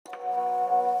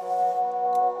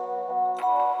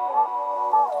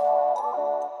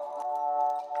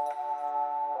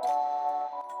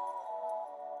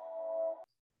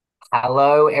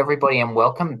Hello, everybody, and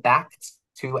welcome back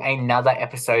to another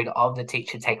episode of the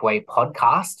Teacher Takeaway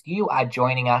podcast. You are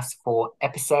joining us for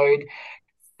episode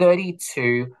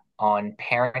 32 on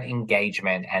parent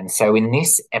engagement. And so, in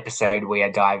this episode, we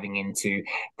are diving into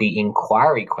the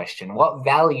inquiry question. What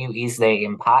value is there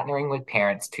in partnering with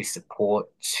parents to support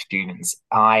students?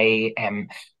 I am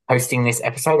hosting this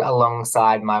episode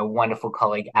alongside my wonderful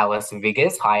colleague, Alice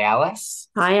Viggers. Hi, Alice.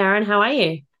 Hi, Aaron. How are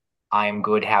you? I am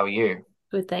good. How are you?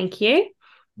 Good, thank you.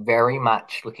 Very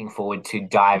much looking forward to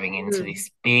diving into Mm.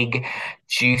 this big,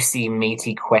 juicy,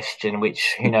 meaty question,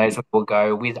 which who knows where we'll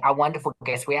go with our wonderful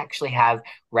guest. We actually have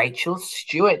Rachel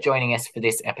Stewart joining us for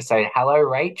this episode. Hello,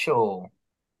 Rachel.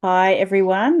 Hi,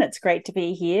 everyone. It's great to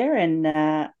be here. And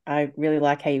I really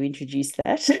like how you introduced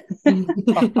that.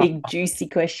 Big, juicy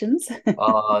questions.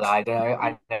 Oh,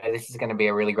 I know this is going to be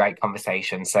a really great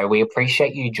conversation. So we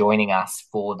appreciate you joining us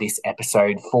for this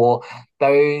episode. For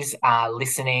those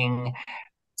listening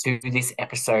to this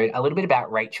episode, a little bit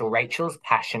about Rachel. Rachel's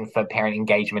passion for parent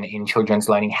engagement in children's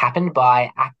learning happened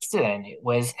by accident. It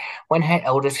was when her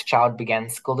eldest child began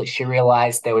school that she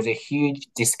realized there was a huge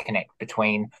disconnect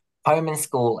between home and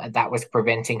school that was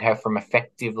preventing her from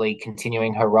effectively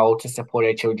continuing her role to support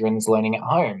her children's learning at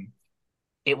home.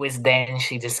 It was then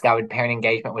she discovered parent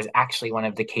engagement was actually one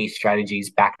of the key strategies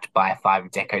backed by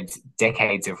five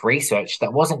decades of research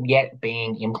that wasn't yet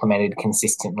being implemented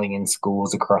consistently in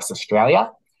schools across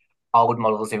Australia. Old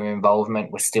models of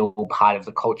involvement were still part of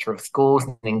the culture of schools,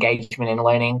 and engagement in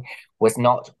learning was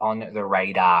not on the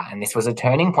radar. And this was a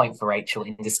turning point for Rachel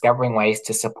in discovering ways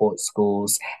to support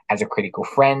schools as a critical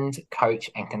friend, coach,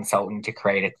 and consultant to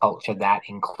create a culture that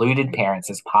included parents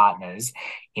as partners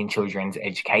in children's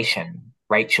education.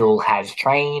 Rachel has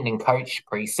trained and coached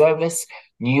pre service,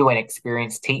 new and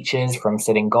experienced teachers from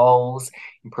setting goals,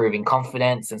 improving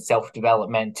confidence and self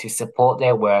development to support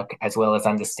their work, as well as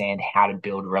understand how to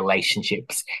build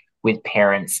relationships with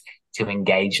parents to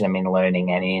engage them in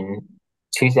learning. And in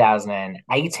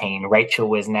 2018, Rachel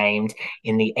was named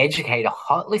in the Educator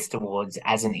Hot List Awards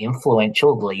as an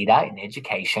influential leader in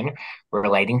education,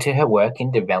 relating to her work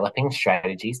in developing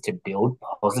strategies to build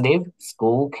positive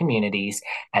school communities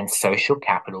and social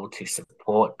capital to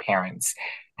support parents.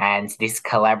 And this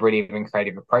collaborative and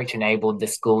creative approach enabled the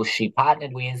schools she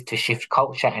partnered with to shift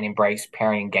culture and embrace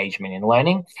parent engagement in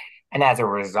learning. And as a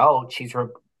result,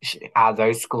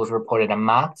 those schools reported a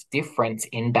marked difference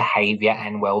in behavior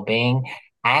and well-being.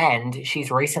 And she's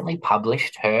recently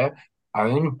published her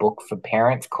own book for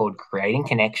parents called Creating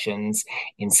Connections: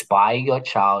 Inspire Your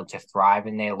Child to Thrive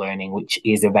in Their Learning, which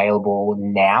is available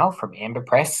now from Amber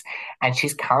Press. And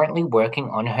she's currently working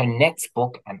on her next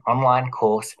book, an online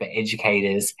course for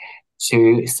educators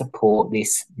to support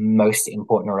this most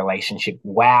important relationship.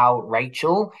 Wow,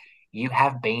 Rachel, you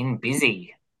have been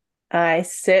busy. I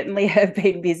certainly have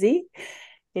been busy.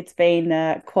 It's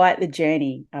been quite the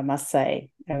journey, I must say,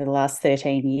 over the last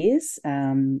 13 years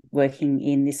working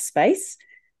in this space.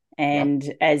 Yep.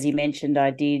 And as you mentioned,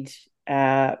 I did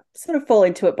sort of fall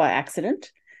into it by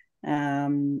accident.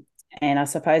 And I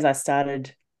suppose I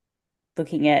started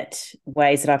looking at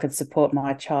ways that I could support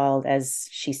my child as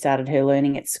she started her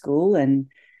learning at school. And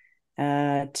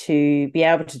to be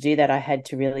able to do that, I had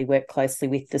to really work closely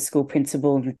with the school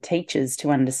principal and the teachers to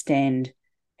understand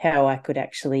how I could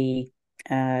actually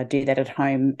do that at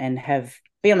home and have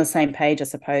be on the same page, I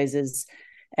suppose,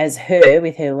 as her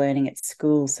with her learning at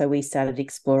school. So we started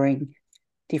exploring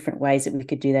different ways that we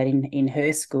could do that in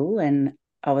her school. And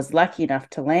I was lucky enough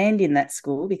to land in that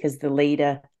school because the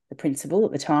leader, the principal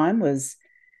at the time, was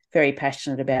very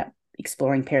passionate about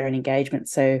exploring parent engagement.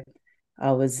 So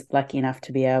I was lucky enough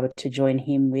to be able to join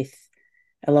him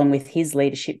along with his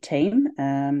leadership team,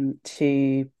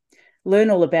 to learn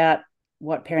all about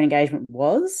what parent engagement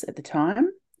was at the time,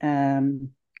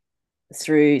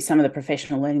 through some of the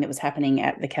professional learning that was happening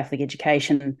at the Catholic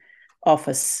Education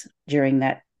Office during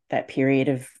that period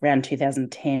of around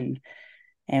 2010.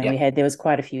 And Yep. there was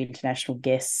quite a few international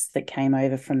guests that came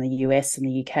over from the US and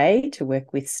the UK to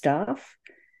work with staff.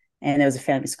 And there was a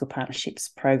family school partnerships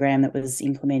program that was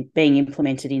being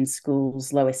implemented in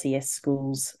schools, low SES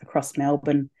schools across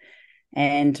Melbourne.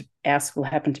 And our school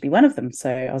happened to be one of them. So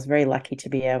I was very lucky to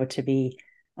be able to be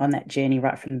on that journey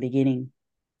right from the beginning.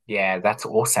 Yeah, that's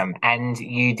awesome. And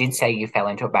you did say you fell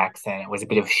into it by accident. It was a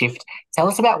bit of a shift. Tell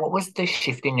us about what was the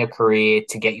shift in your career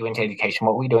to get you into education?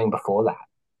 What were you doing before that?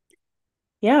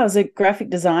 Yeah, I was a graphic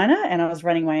designer and I was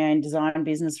running my own design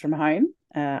business from home.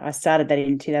 I started that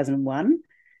in 2001,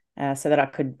 so that I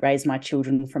could raise my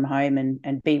children from home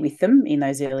and be with them in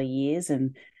those early years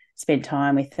and spend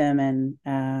time with them.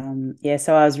 And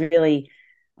so I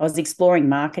was exploring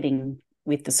marketing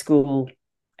with the school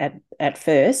at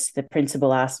first, the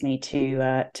principal asked me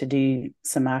to do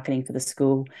some marketing for the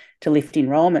school to lift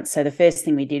enrolment. So the first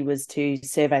thing we did was to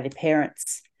survey the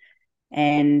parents,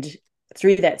 and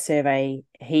through that survey,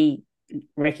 he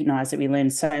recognised that we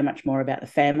learned so much more about the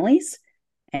families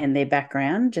and their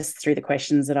background just through the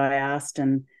questions that I asked,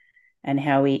 and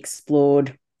how we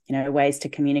explored, ways to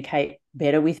communicate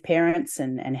better with parents,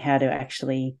 and how to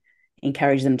actually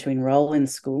encourage them to enrol in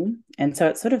school. And so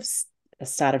it sort of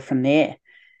started from there.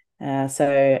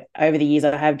 So over the years,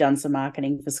 I have done some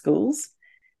marketing for schools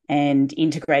and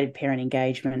integrated parent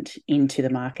engagement into the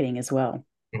marketing as well.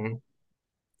 Mm-hmm.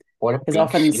 What a Because big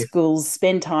often shift. schools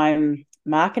spend time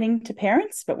marketing to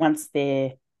parents, but once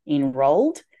they're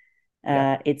enrolled,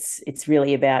 it's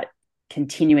really about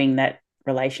continuing that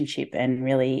relationship and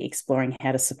really exploring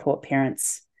how to support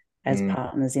parents as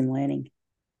partners in learning.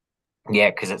 Yeah,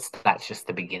 because that's just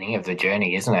the beginning of the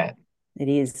journey, isn't it? It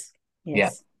is,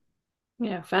 yes.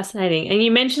 Yeah, fascinating. And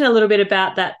you mentioned a little bit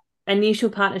about that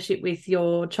initial partnership with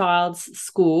your child's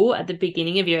school at the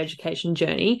beginning of your education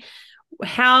journey.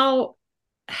 How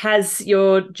has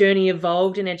your journey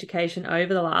evolved in education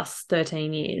over the last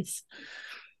 13 years?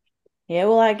 Yeah,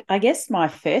 well, I guess my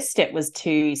first step was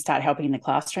to start helping in the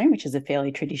classroom, which is a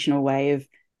fairly traditional way of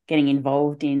getting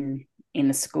involved in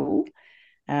the school.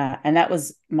 And that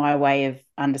was my way of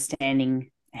understanding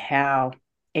how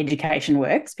education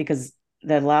works, because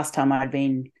the last time I'd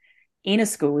been in a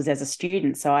school was as a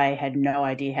student. So I had no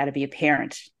idea how to be a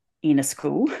parent in a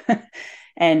school.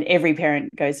 And every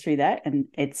parent goes through that, and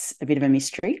it's a bit of a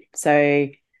mystery. So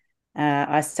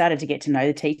I started to get to know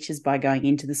the teachers by going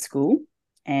into the school.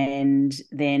 And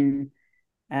then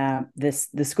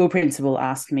the school principal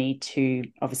asked me to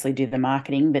obviously do the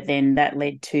marketing, but then that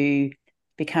led to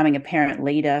becoming a parent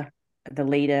leader, the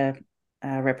leader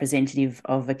representative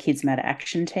of a Kids Matter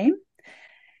Action team.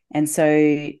 And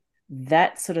so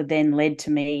that sort of then led to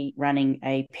me running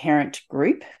a parent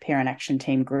action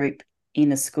team group in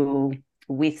the school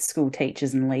with school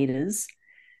teachers and leaders.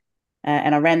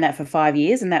 And I ran that for 5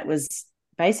 years, and that was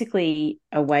basically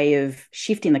a way of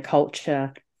shifting the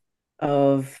culture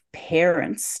of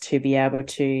parents to be able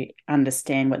to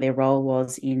understand what their role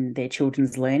was in their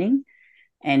children's learning,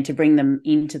 and to bring them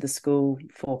into the school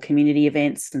for community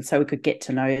events. And so we could get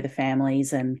to know the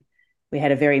families, and we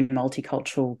had a very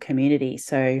multicultural community.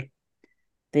 So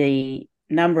the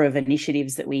number of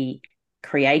initiatives that we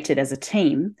created as a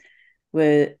team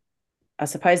were, I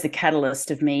suppose, the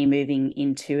catalyst of me moving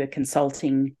into a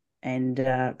consulting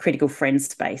and critical friends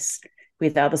space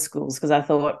with other schools, because I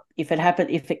thought if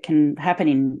it can happen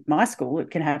in my school, it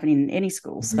can happen in any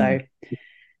school. So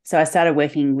I started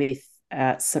working with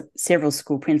several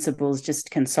school principals, just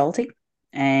consulting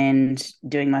and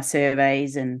doing my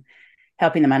surveys and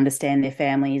helping them understand their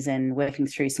families and working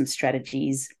through some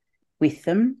strategies with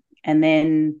them. And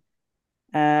then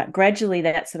gradually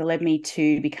that sort of led me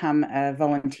to become a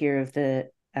volunteer of the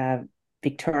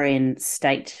Victorian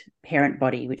State Parent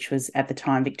Body, which was at the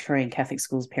time Victorian Catholic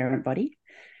Schools Parent Body.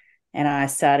 And I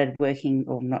started working,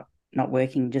 or not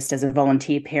working, just as a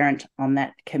volunteer parent on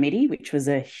that committee, which was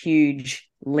a huge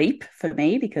leap for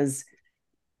me because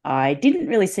I didn't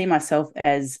really see myself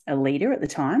as a leader at the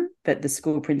time, but the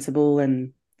school principal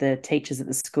and the teachers at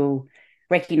the school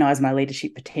recognised my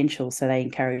leadership potential, so they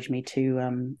encouraged me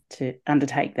to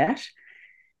undertake that.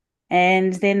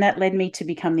 And then that led me to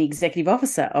become the executive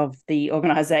officer of the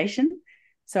organisation.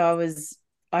 So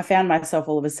I found myself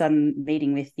all of a sudden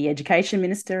meeting with the Education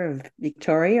Minister of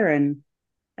Victoria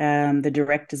and the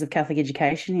directors of Catholic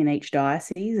education in each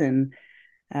diocese, and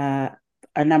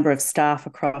a number of staff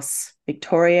across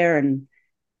Victoria, and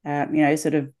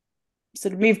sort of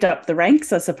moved up the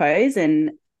ranks, I suppose.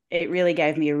 And it really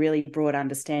gave me a really broad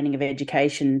understanding of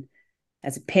education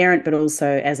as a parent, but also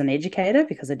as an educator,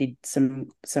 because I did some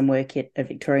work at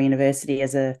Victoria University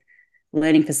as a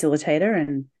learning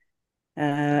facilitator,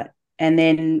 and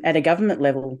then at a government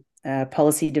level,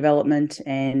 policy development,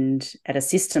 and at a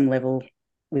system level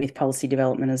with policy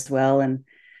development as well. And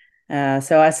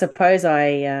so I suppose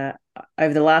I,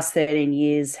 over the last 13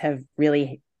 years, have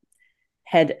really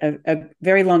had a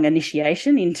very long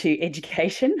initiation into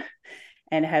education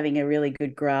and having a really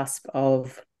good grasp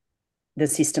of the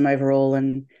system overall.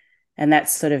 And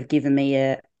that's sort of given me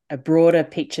a broader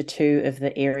picture too of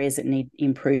the areas that need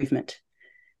improvement.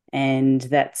 And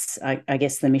that's, I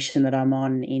guess, the mission that I'm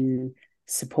on in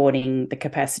supporting the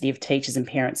capacity of teachers and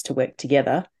parents to work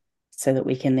together so that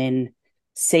we can then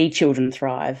see children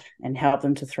thrive and help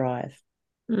them to thrive.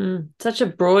 Such a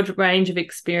broad range of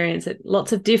experience at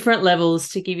lots of different levels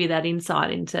to give you that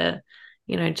insight into,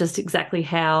 just exactly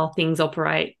how things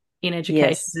operate in education.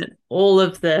 Yes. And all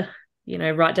of the,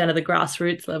 right down to the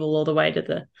grassroots level all the way to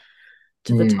the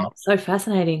Mm. top. So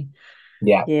fascinating.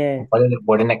 Yeah. Yeah.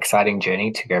 What an exciting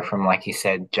journey to go from, like you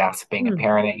said, just being a Mm.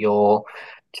 parent at your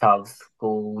child's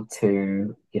school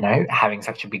to, having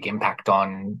such a big impact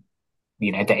on,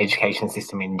 the education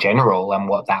system in general and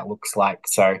what that looks like.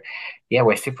 So, yeah,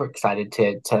 we're super excited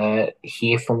to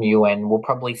hear from you, and we'll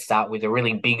probably start with a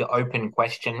really big open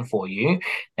question for you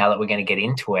now that we're going to get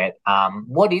into it.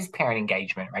 What is parent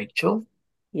engagement, Rachel?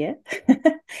 Yeah.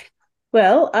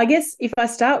 Well, I guess if I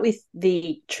start with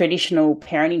the traditional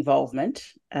parent involvement,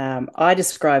 I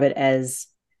describe it as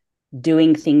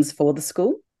doing things for the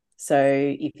school. So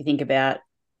if you think about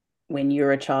when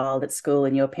you're a child at school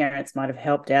and your parents might have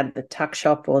helped out at the tuck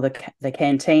shop or the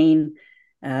canteen,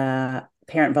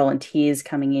 parent volunteers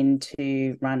coming in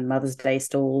to run Mother's Day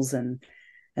stalls and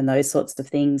those sorts of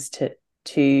things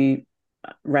to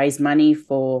raise money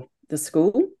for the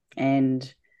school,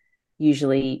 and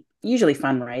usually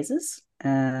fundraisers.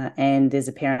 And there's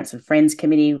a parents and friends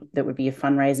committee that would be a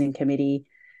fundraising committee.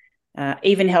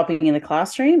 Even helping in the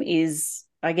classroom is,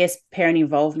 I guess, parent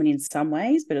involvement in some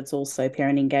ways, but it's also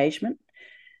parent engagement.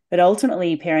 But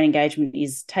ultimately, parent engagement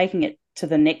is taking it to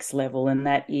the next level, and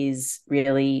that is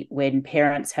really when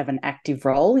parents have an active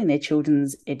role in their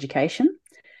children's education.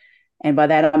 And by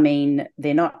that, I mean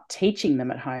they're not teaching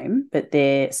them at home, but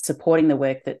they're supporting the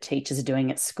work that teachers are doing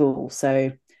at school.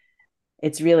 So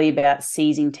it's really about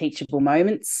seizing teachable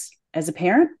moments as a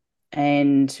parent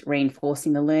and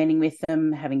reinforcing the learning with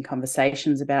them, having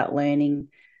conversations about learning,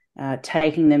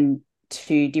 taking them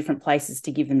to different places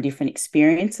to give them different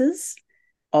experiences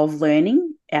of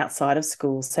learning outside of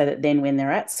school, so that then when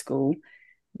they're at school,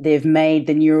 they've made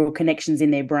the neural connections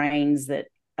in their brains that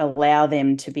allow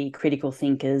them to be critical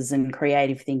thinkers and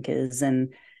creative thinkers,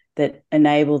 and that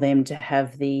enable them to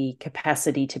have the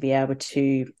capacity to be able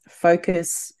to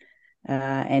focus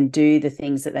and do the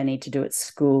things that they need to do at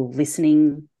school,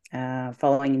 listening,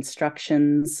 following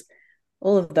instructions,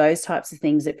 all of those types of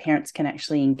things that parents can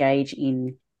actually engage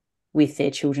in with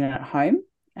their children at home.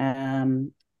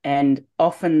 And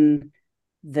often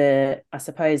I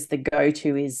suppose the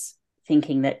go-to is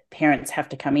thinking that parents have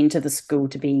to come into the school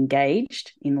to be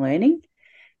engaged in learning.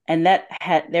 And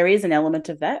there is an element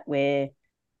of that where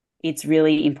it's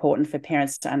really important for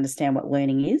parents to understand what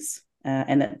learning is,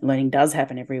 and that learning does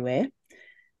happen everywhere,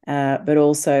 but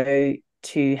also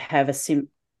to have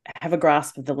a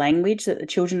grasp of the language that the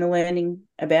children are learning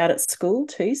about at school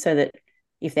too, so that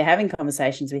if they're having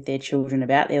conversations with their children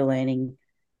about their learning,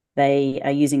 they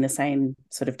are using the same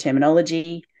sort of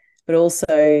terminology, but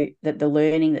also that the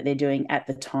learning that they're doing at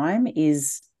the time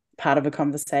is part of a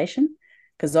conversation.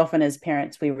 Because often as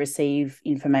parents, we receive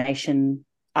information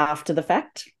after the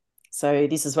fact. So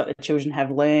this is what the children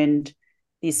have learned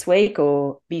this week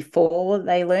or before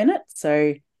they learn it.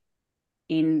 So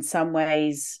in some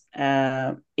ways,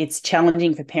 it's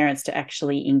challenging for parents to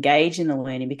actually engage in the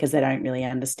learning because they don't really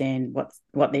understand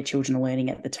what their children are learning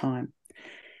at the time.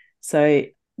 So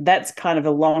that's kind of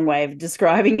a long way of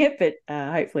describing it, but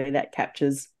hopefully that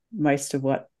captures most of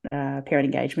what parent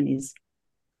engagement is.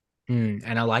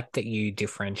 And I like that you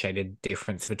differentiated the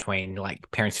difference between like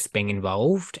parents just being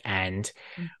involved and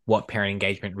what parent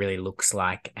engagement really looks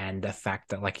like, and the fact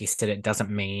that, like you said, it doesn't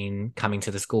mean coming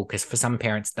to the school, because for some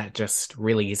parents that just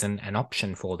really isn't an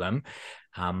option for them.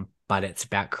 But it's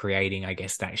about creating, I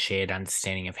guess, that shared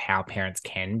understanding of how parents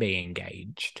can be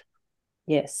engaged.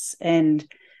 Yes, and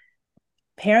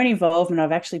parent involvement,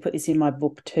 I've actually put this in my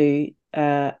book too.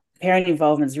 Parent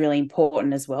involvement is really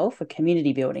important as well for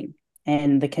community building.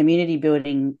 And the community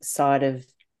building side of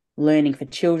learning for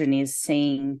children is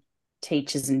seeing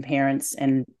teachers and parents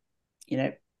and,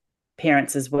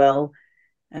 parents as well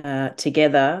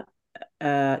together,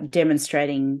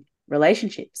 demonstrating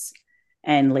relationships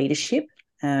and leadership.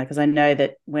 Because I know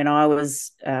that when I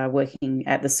was working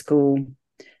at the school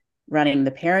running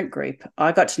the parent group,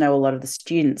 I got to know a lot of the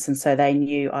students, and so they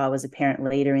knew I was a parent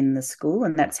leader in the school,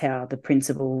 and that's how the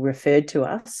principal referred to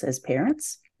us as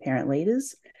parents, parent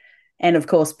leaders. And of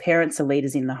course, parents are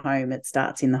leaders in the home. It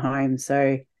starts in the home.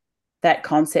 So that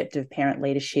concept of parent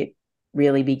leadership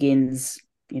really begins,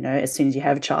 as soon as you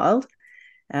have a child,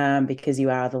 because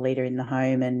you are the leader in the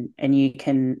home, and you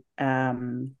can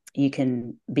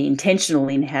be intentional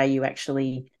in how you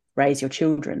actually raise your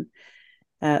children.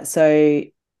 So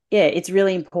yeah, it's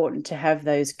really important to have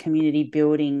those community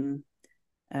building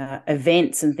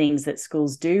events and things that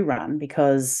schools do run,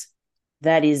 because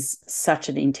that is such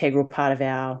an integral part of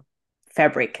our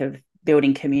fabric of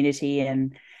building community,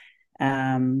 and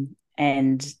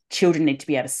children need to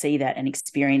be able to see that and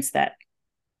experience that,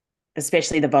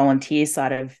 especially the volunteer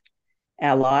side of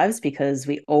our lives, because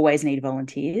we always need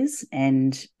volunteers,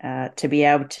 and to be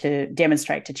able to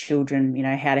demonstrate to children,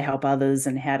 how to help others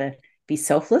and how to be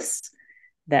selfless,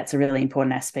 that's a really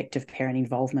important aspect of parent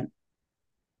involvement.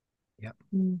 Yep.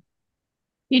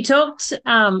 You talked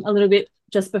a little bit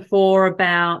just before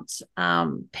about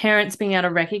parents being able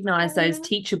to recognise those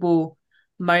teachable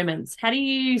moments. How do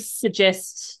you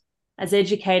suggest, as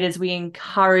educators, we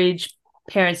encourage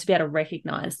parents to be able to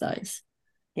recognise those?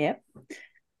 Yeah.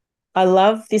 I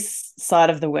love this side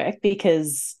of the work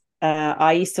because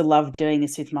I used to love doing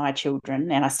this with my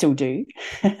children, and I still do,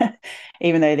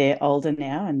 even though they're older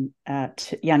now and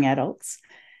young adults,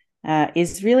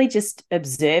 is really just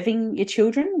observing your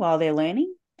children while they're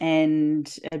learning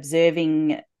and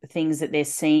observing things that they're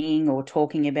seeing or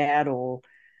talking about, or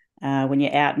when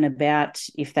you're out and about,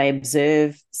 if they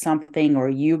observe something or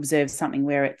you observe something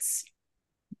where it's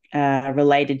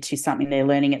related to something they're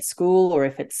learning at school, or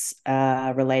if it's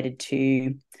related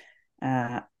to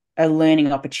a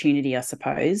learning opportunity, I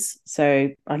suppose. So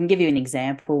I can give you an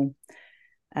example.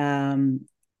 When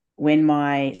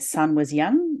my son was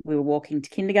young, we were walking to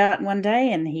kindergarten one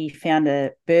day and he found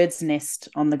a bird's nest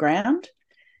on the ground,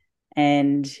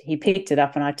 and he picked it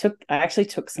up, and I actually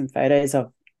took some photos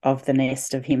of the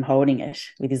nest, of him holding it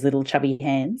with his little chubby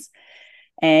hands.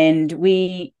 And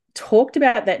we talked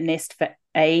about that nest for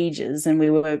ages, and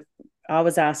I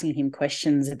was asking him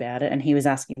questions about it and he was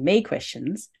asking me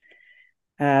questions,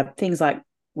 things like,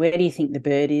 where do you think the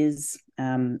bird is,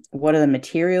 what are the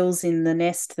materials in the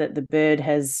nest that the bird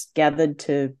has gathered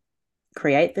to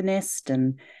create the nest,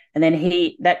 and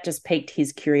then that just piqued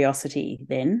his curiosity.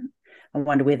 Then I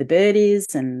wonder where the bird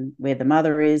is and where the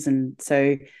mother is. And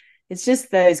so it's just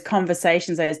those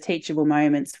conversations, those teachable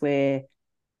moments where,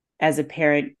 as a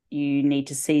parent, you need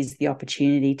to seize the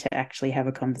opportunity to actually have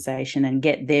a conversation and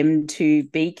get them to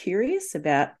be curious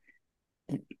about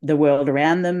the world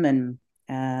around them and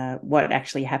what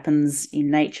actually happens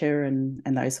in nature and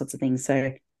those sorts of things.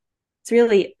 So it's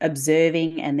really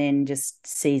observing and then just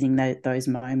seizing those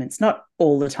moments, not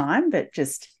all the time, but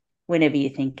just whenever you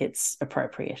think it's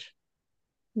appropriate.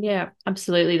 Yeah,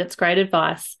 absolutely. That's great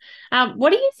advice.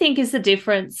 What do you think is the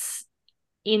difference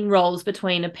in roles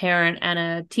between a parent and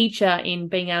a teacher in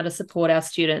being able to support our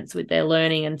students with their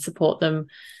learning and support them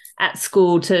at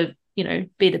school to,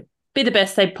 be the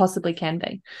best they possibly can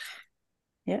be?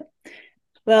 Yeah.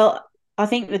 Well, I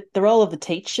think that the role of the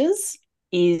teachers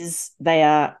is they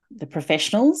are the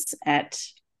professionals at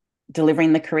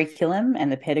delivering the curriculum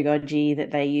and the pedagogy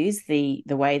that they use, the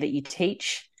way that you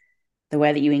teach, the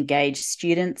way that you engage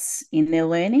students in their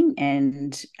learning.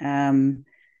 And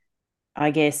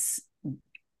I guess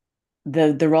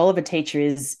the role of a teacher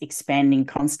is expanding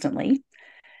constantly,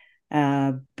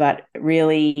 but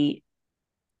really,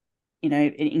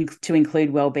 to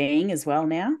include well-being as well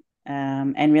now,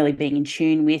 and really being in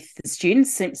tune with the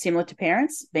students, similar to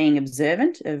parents, being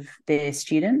observant of their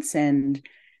students and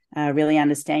really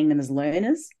understanding them as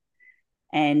learners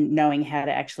and knowing how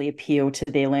to actually appeal to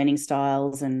their learning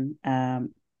styles and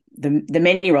the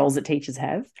many roles that teachers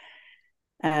have.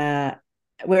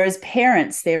 Whereas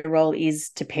parents, their role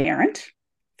is to parent,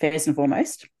 first and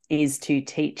foremost, is to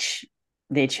teach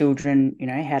their children,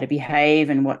 how to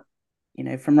behave and what,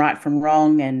 from right from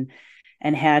wrong,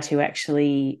 and how to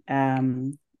actually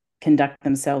conduct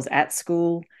themselves at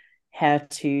school, how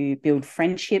to build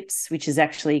friendships, which is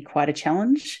actually quite a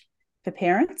challenge for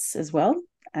parents as well.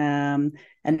 And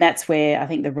that's where I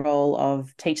think the role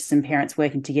of teachers and parents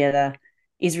working together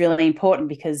is really important,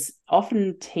 because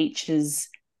often teachers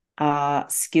are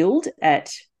skilled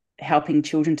at helping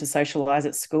children to socialise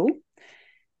at school,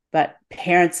 but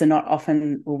parents are not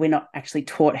often, we're not actually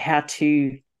taught how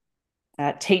to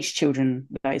teach children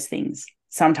those things.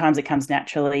 Sometimes it comes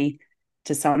naturally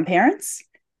to some parents,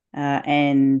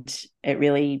 and it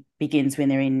really begins when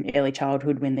they're in early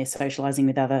childhood, when they're socialising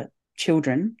with other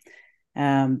children.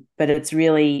 But it's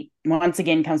really, once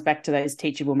again, comes back to those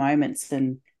teachable moments.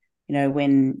 And,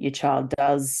 when your child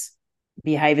does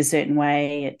behave a certain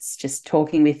way, it's just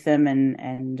talking with them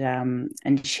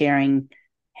and sharing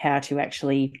how to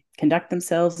actually conduct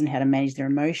themselves and how to manage their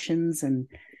emotions.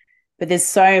 But there's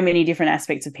so many different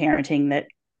aspects of parenting that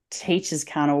teachers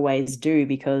can't always do,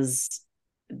 because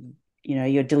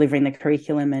you're delivering the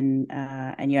curriculum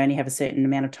and you only have a certain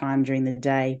amount of time during the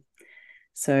day.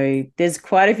 So there's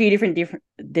quite a few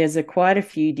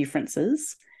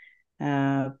differences,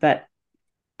 but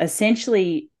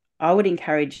essentially I would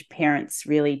encourage parents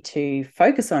really to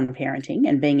focus on parenting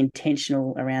and being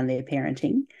intentional around their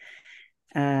parenting,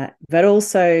 but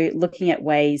also looking at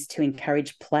ways to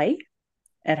encourage play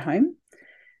at home.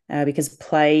 because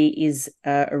play is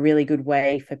a really good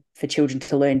way for children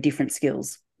to learn different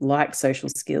skills, like social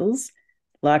skills,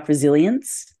 like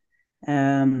resilience,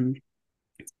 and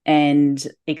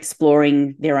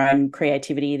exploring their own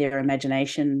creativity, their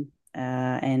imagination,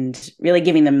 and really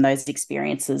giving them those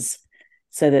experiences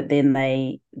so that then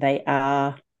they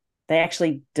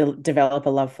actually develop a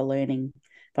love for learning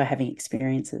by having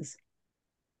experiences.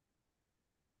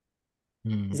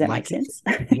 Does that make sense?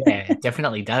 Yeah, it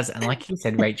definitely does. And like you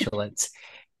said, Rachel,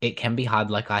 it can be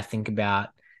hard. Like I think about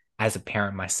as a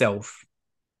parent myself,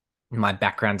 my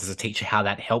background as a teacher, how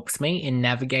that helps me in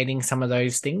navigating some of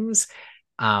those things.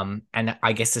 And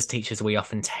I guess as teachers, we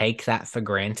often take that for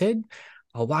granted.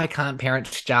 Oh, why can't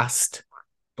parents just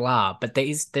blah? But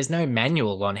there's no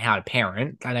manual on how to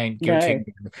parent. I don't go to No.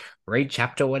 read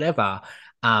chapter, whatever.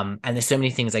 And there's so many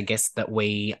things I guess that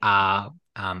we are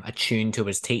attuned to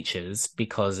as teachers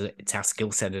because it's our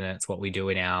skill set and it's what we do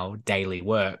in our daily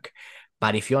work.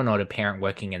 But if you're not a parent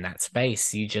working in that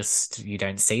space, you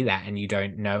don't see that and you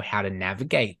don't know how to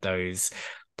navigate those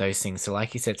things. So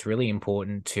like you said, it's really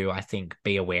important to, I think,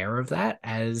 be aware of that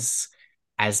as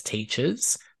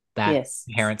teachers, that Yes.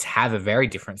 parents have a very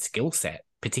different skill set,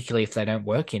 particularly if they don't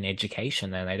work in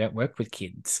education and they don't work with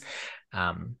kids.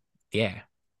 Yeah.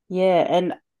 Yeah,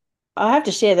 and I have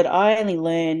to share that I only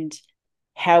learned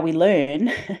how we learn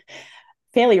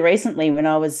fairly recently when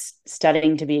I was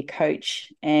studying to be a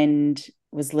coach and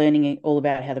was learning all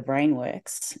about how the brain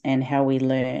works and how we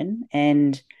learn.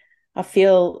 And I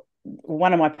feel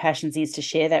one of my passions is to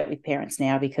share that with parents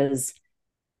now, because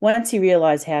once you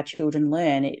realize how children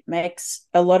learn, it makes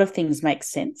a lot of things make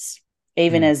sense,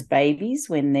 even as babies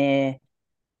when they're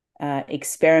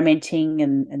experimenting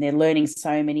and they're learning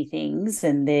so many things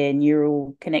and their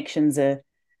neural connections are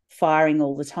firing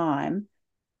all the time.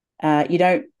 I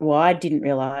didn't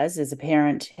realize as a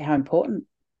parent how important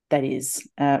that is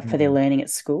for their learning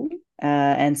at school.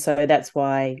 And so that's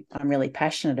why I'm really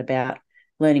passionate about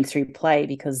learning through play,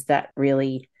 because that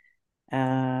really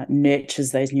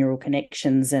nurtures those neural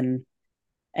connections, and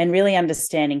really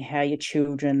understanding how your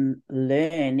children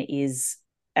learn is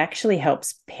actually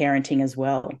helps parenting as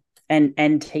well,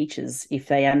 and teachers. If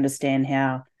they understand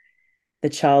how the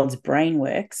child's brain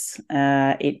works,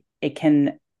 it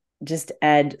can just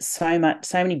add so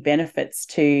many benefits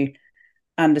to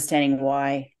understanding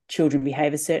why children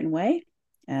behave a certain way,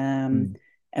 and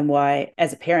why,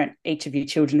 as a parent, each of your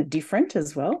children are different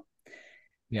as well.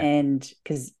 Yeah. And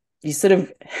because you sort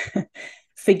of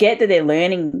forget that they're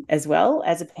learning as well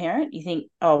as a parent. You think,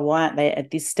 oh, why aren't they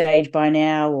at this stage by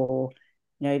now? Or,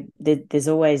 there's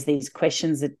always these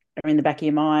questions that are in the back of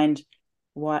your mind.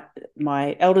 Why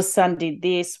my eldest son did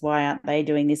this? Why aren't they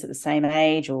doing this at the same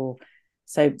age? Or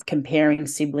so comparing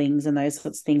siblings and those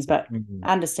sorts of things. But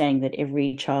understanding that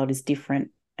every child is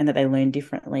different and that they learn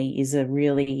differently is a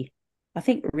really, I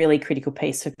think, really critical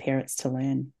piece for parents to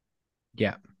learn.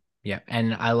 Yeah. Yeah.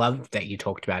 And I love that you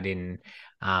talked about in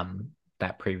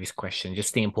that previous question,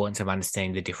 just the importance of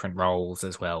understanding the different roles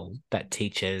as well, that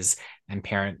teachers and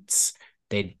parents,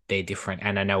 they're different.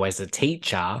 And I know as a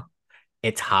teacher,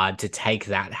 it's hard to take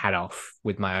that hat off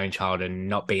with my own child and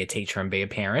not be a teacher and be a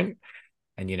parent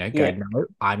and, no,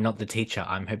 I'm not the teacher,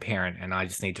 I'm her parent, and I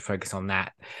just need to focus on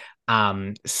that.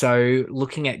 So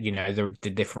looking at, the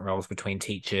different roles between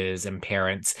teachers and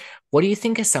parents, what do you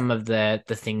think are some of the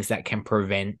things that can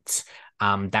prevent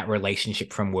that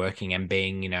relationship from working and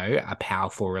being, a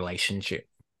powerful relationship?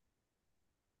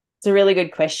 It's a really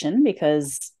good question,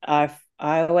 because I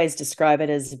always describe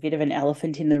it as a bit of an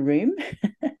elephant in the room.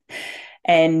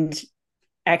 And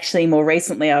actually, more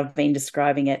recently, I've been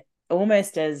describing it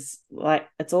almost as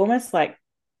it's almost like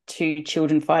two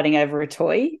children fighting over a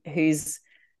toy, whose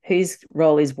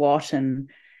role is what, and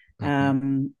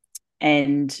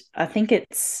I think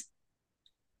it's,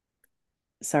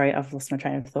 sorry, I've lost my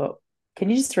train of thought. Can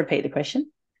you just repeat the question?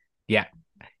 Yeah.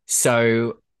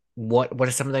 So what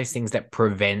are some of those things that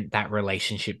prevent that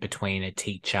relationship between a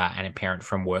teacher and a parent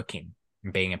from working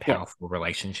and being a powerful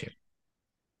relationship?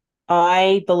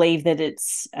 I believe that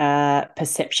it's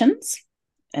perceptions,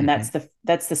 and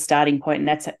that's the starting point,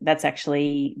 and that's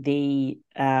actually the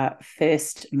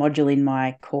first module in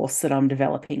my course that I'm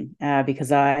developing,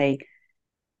 because I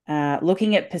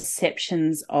looking at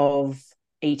perceptions of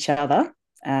each other,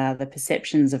 the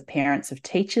perceptions of parents of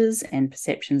teachers, and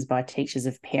perceptions by teachers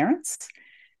of parents,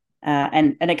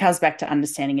 and it comes back to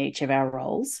understanding each of our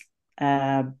roles,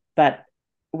 but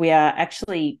we are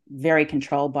actually very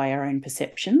controlled by our own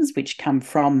perceptions, which come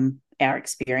from our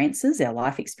experiences, our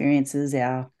life experiences,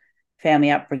 our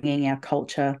family upbringing, our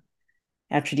culture,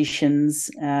 our traditions.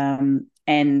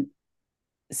 And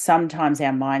sometimes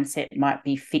our mindset might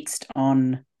be fixed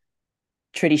on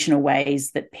traditional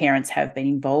ways that parents have been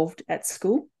involved at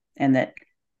school, and that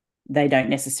they don't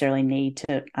necessarily need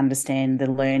to understand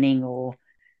the learning, or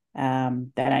they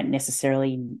don't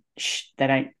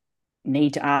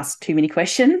need to ask too many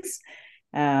questions.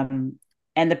 And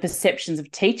the perceptions of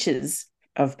teachers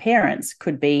of parents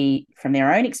could be from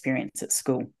their own experience at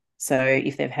school. So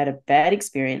if they've had a bad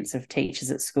experience of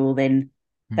teachers at school, then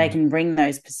they can bring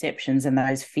those perceptions and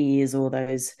those fears or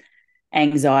those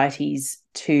anxieties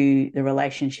to the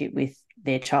relationship with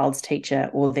their child's teacher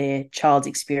or their child's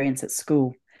experience at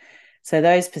school. So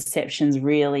those perceptions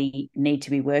really need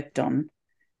to be worked on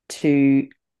to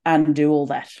undo all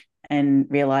that and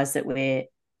realise that we're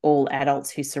all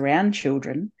adults who surround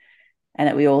children, and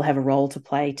that we all have a role to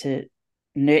play to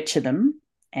nurture them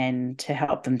and to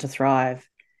help them to thrive.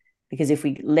 Because if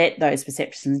we let those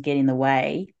perceptions get in the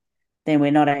way, then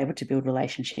we're not able to build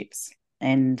relationships.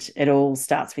 And it all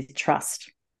starts with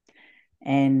trust.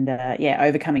 And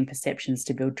overcoming perceptions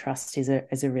to build trust is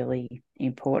a really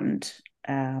important,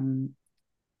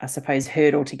 I suppose,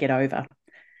 hurdle to get over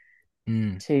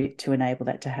to enable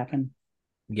that to happen.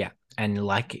 Yeah. And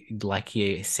like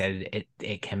you said,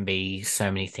 it can be so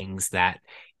many things that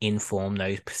inform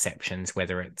those perceptions,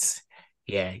 whether it's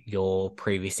your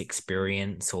previous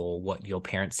experience or what your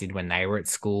parents did when they were at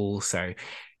school. So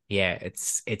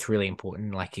it's really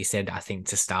important, like you said, I think,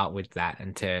 to start with that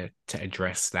and to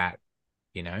address that,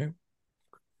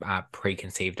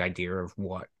 preconceived idea of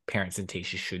what parents and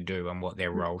teachers should do and what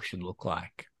their role should look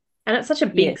like. And it's such a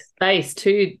big space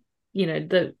too,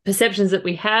 the perceptions that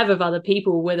we have of other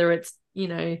people, whether it's,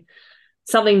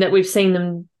 something that we've seen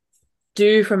them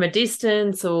do from a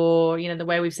distance, or, the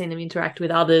way we've seen them interact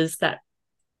with others, that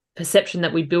perception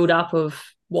that we build up of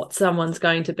what someone's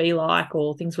going to be like,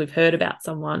 or things we've heard about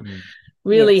someone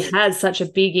really has such a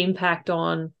big impact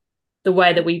on the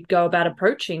way that we go about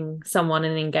approaching someone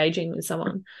and engaging with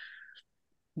someone.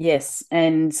 Yes.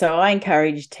 And so I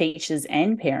encourage teachers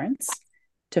and parents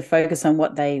to focus on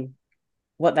what they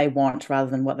want rather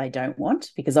than what they don't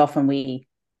want, because often we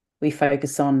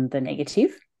focus on the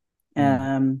negative.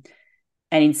 And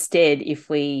instead, if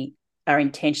we are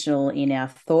intentional in our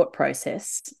thought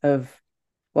process of,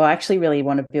 well, I actually really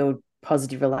want to build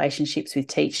positive relationships with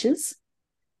teachers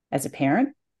as a parent,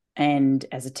 and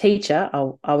as a teacher,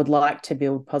 I would like to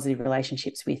build positive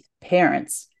relationships with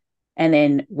parents, and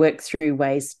then work through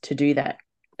ways to do that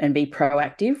and be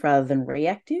proactive rather than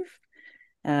reactive.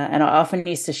 And I often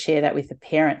used to share that with the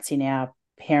parents in our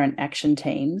parent action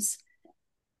teams,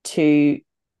 to,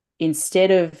 instead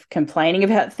of complaining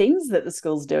about things that the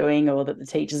school's doing or that the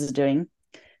teachers are doing,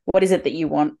 what is it that you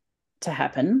want to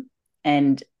happen,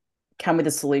 and come with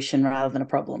a solution rather than a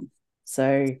problem.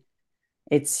 So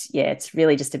it's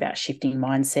really just about shifting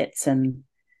mindsets and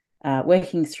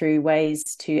working through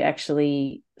ways to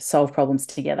actually solve problems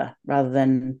together rather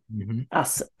than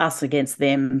us against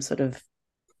them sort of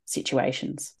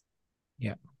situations.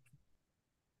 Yeah.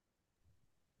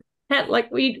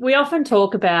 Like we often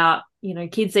talk about,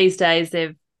 kids these days,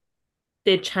 they're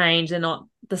changed, they're not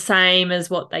the same as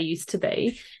what they used to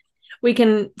be. We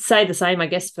can say the same, I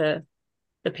guess, for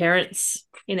the parents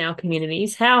in our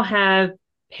communities. How have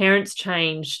parents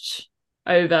changed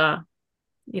over,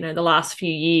 the last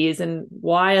few years, and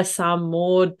why are some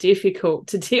more difficult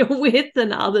to deal with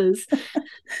than others?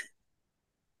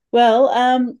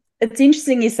 Well, it's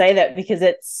interesting you say that, because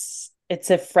it's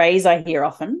a phrase I hear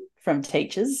often from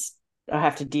teachers. I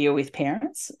have to deal with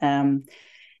parents. And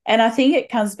I think it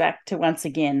comes back to, once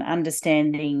again,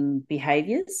 understanding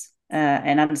behaviours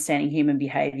and understanding human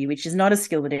behaviour, which is not a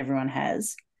skill that everyone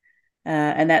has.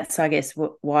 And that's, I guess,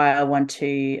 why I want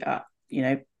to,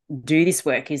 do this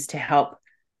work, is to help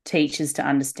teachers to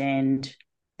understand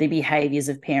the behaviours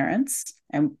of parents.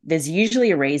 And there's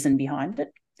usually a reason behind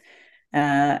it.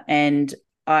 And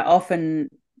I often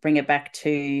bring it back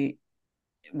to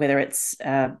whether it's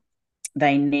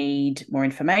they need more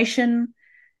information.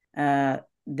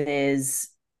 It's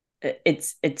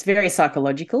very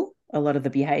psychological, a lot of the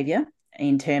behaviour,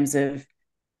 in terms of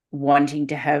wanting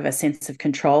to have a sense of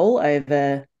control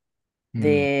over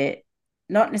their,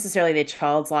 not necessarily their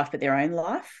child's life, but their own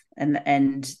life,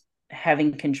 and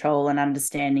having control and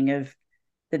understanding of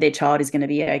that their child is going to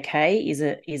be okay is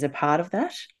a part of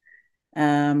that.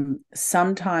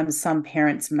 Sometimes some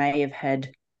parents may have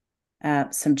had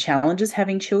some challenges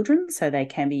having children, so they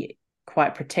can be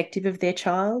quite protective of their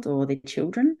child or their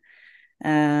children.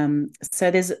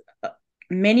 So there's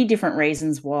many different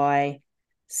reasons why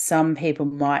some people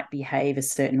might behave a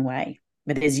certain way,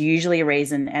 but there's usually a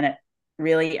reason, and it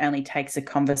really only takes a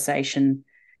conversation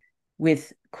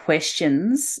with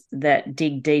questions that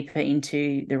dig deeper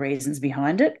into the reasons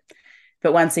behind it.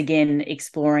 but once again,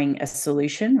 exploring a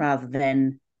solution rather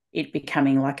than it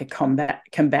becoming like a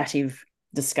combative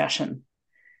discussion.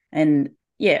 And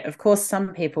yeah, of course,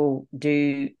 some people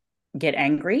do get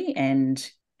angry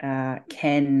and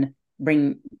can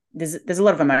bring, there's a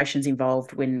lot of emotions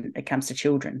involved when it comes to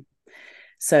children.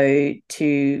 So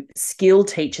to skill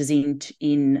teachers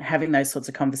in having those sorts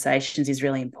of conversations is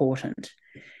really important,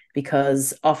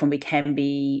 because often we can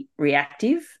be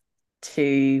reactive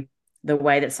to the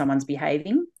way that someone's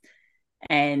behaving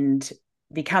and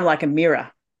become like a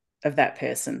mirror of that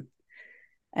person.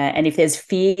 And if there's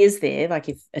fears there, like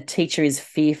if a teacher is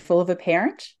fearful of a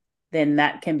parent, then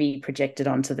that can be projected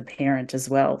onto the parent as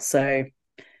well. So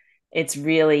it's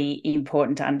really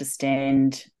important to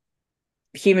understand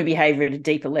human behavior at a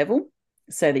deeper level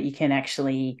so that you can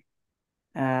actually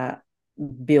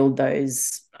build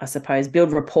those, I suppose,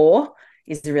 build rapport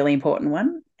is a really important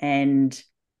one, and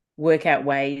work out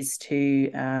ways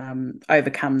to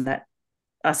overcome that,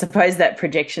 I suppose, that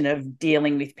projection of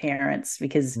dealing with parents.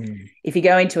 Because if you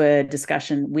go into a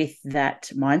discussion with that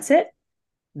mindset,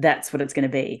 that's what it's going to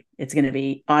be. It's going to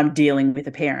be, I'm dealing with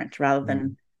a parent, rather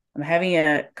than I'm having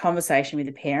a conversation with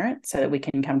a parent so that we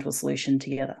can come to a solution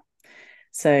together.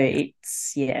 So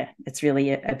it's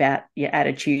really about your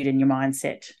attitude and your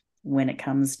mindset when it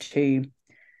comes to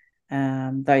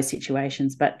those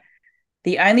situations. But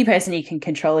the only person you can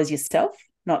control is yourself,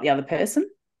 not the other person.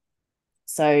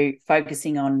 So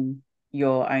focusing on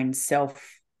your own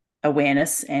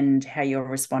self-awareness and how you're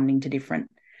responding to different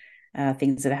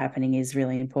things that are happening is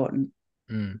really important.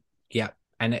 Yeah.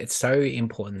 And it's so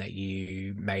important that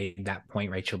you made that point,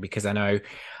 Rachel, because I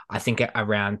think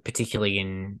around, particularly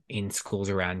in schools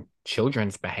around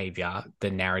children's behavior, the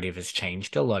narrative has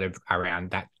changed a lot around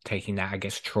that, taking that, I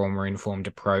guess, trauma-informed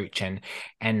approach and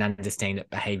understanding that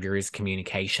behavior is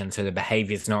communication. So the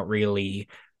behavior is not really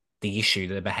the issue.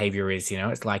 The behavior is,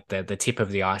 it's like the tip of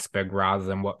the iceberg rather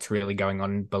than what's really going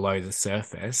on below the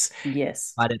surface.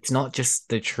 Yes. But it's not just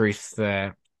the truth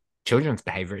for children's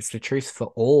behavior, it's the truth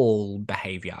for all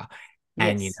behavior.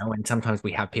 And, Yes. and sometimes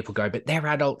we have people go, but they're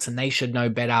adults and they should know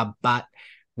better. But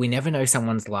we never know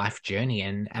someone's life journey,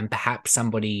 and perhaps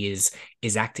somebody is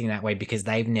acting that way because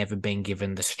they've never been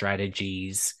given the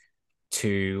strategies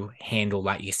to handle,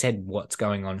 like you said, what's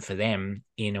going on for them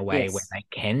in a way where they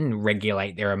can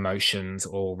regulate their emotions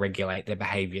or regulate their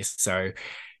behaviors. So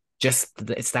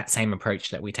it's that same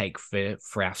approach that we take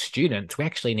for our students. We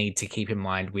actually need to keep in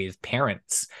mind with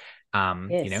parents,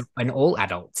 and all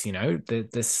adults,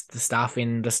 the staff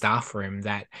in the staff room,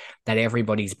 that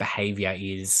everybody's behavior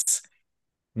is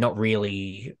not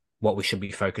really what we should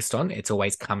be focused on. It's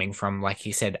always coming from, like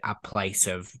you said, a place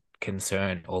of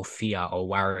concern or fear or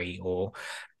worry, or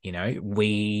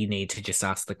we need to just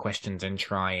ask the questions and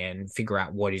try and figure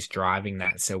out what is driving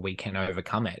that so we can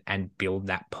overcome it and build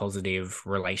that positive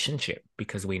relationship,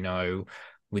 because we know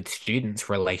with students,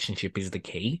 relationship is the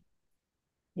key.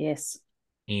 Yes.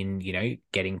 In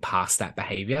getting past that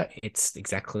behavior. It's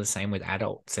exactly the same with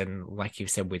adults, and like you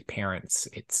said, with parents,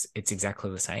 it's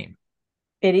exactly the same.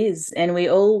 It is. And we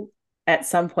all at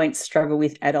some point struggle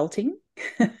with adulting.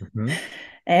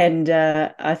 And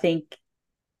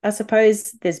I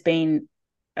suppose there's been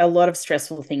a lot of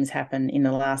stressful things happen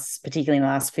particularly in the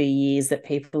last few years, that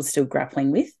people are still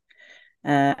grappling with,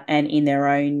 and in their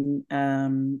own,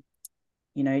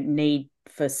 need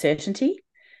for certainty.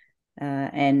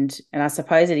 And I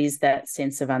suppose it is that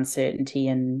sense of uncertainty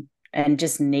and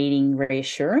just needing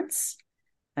reassurance.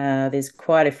 There's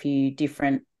quite a few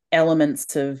different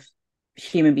elements of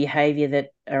human behavior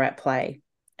that are at play,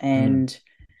 and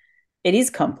it is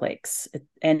complex,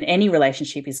 and any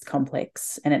relationship is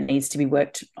complex, and it needs to be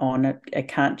worked on. You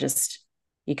can't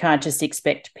just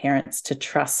expect parents to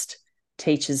trust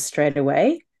teachers straight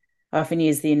away. I often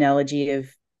use the analogy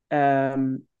of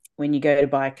when you go to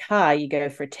buy a car, you go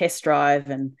for a test drive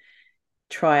and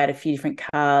try out a few different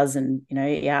cars, and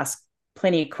you ask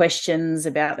plenty of questions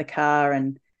about the car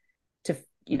and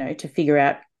to figure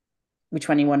out which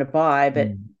one you want to buy. But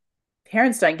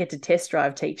parents don't get to test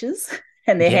drive teachers,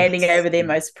 and they're handing over their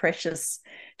most precious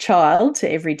child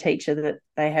to every teacher that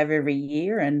they have every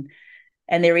year. And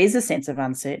there is a sense of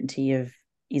uncertainty of,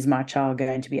 is my child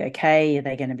going to be okay? Are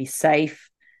they going to be safe?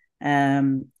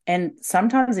 And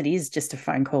sometimes it is just a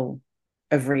phone call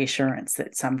of reassurance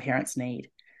that some parents need.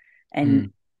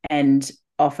 And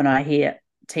often I hear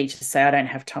teachers say, I don't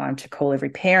have time to call every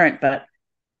parent, but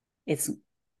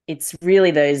it's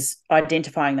really those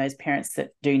identifying those parents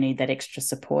that do need that extra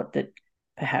support, that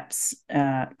perhaps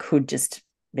could just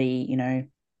be,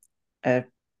 a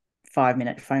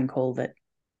 5-minute phone call that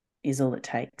is all it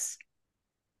takes.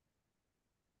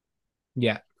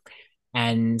 Yeah.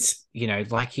 And,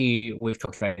 like we've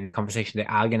talked about in the conversation,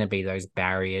 there are going to be those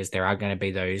barriers. There are going to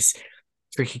be those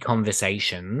tricky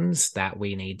conversations that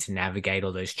we need to navigate,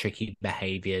 or those tricky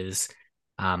behaviors.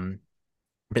 But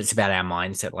it's about our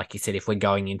mindset. Like you said, if we're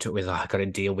going into it with, I've got to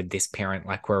deal with this parent,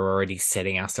 like we're already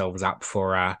setting ourselves up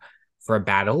for a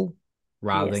battle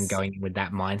rather than Yes. going in with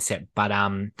that mindset. But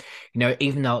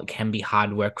even though it can be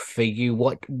hard work for you,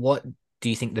 what do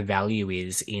you think the value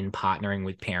is in partnering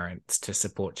with parents to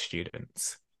support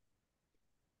students?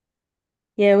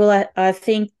 Yeah, well, I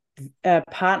think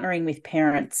partnering with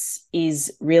parents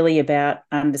is really about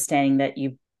understanding that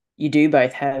you do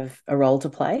both have a role to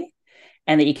play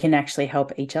and that you can actually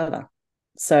help each other.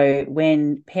 So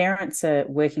when parents are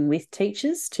working with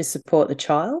teachers to support the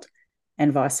child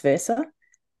and vice versa,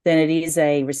 then it is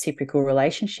a reciprocal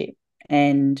relationship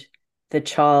and the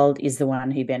child is the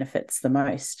one who benefits the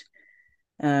most.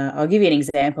 I'll give you an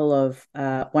example of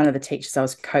one of the teachers I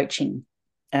was coaching.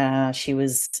 She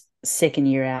was second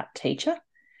year out teacher,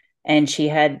 and she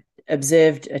had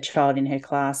observed a child in her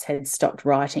class had stopped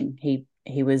writing. He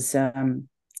was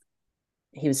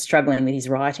struggling with his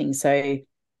writing, so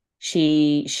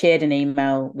she shared an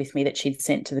email with me that she'd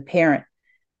sent to the parent,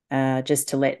 just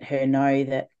to let her know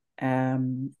that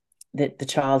that the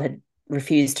child had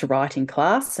refused to write in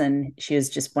class, and she was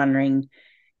just wondering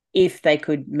if they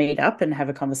could meet up and have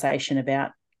a conversation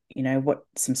about, what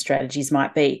some strategies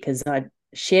might be. Because I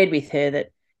shared with her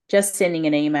that just sending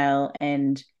an email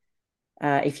and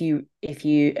if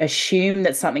you assume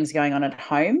that something's going on at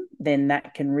home, then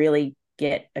that can really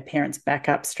get a parent's back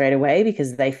up straight away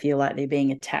because they feel like they're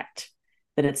being attacked,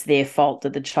 that it's their fault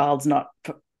that the child's not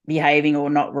behaving or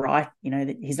not right,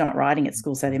 that he's not writing at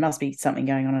school, so there must be something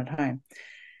going on at home.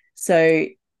 So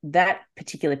that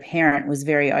particular parent was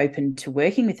very open to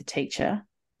working with the teacher,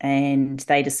 and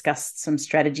they discussed some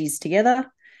strategies together.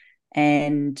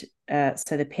 And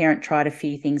so the parent tried a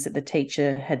few things that the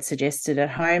teacher had suggested at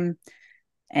home,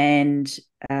 and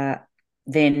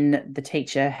then the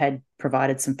teacher had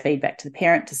provided some feedback to the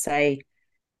parent to say,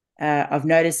 I've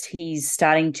noticed he's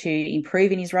starting to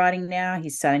improve in his writing now.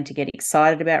 He's starting to get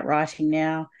excited about writing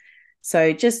now.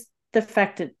 So just the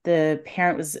fact that the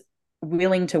parent was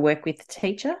willing to work with the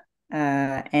teacher,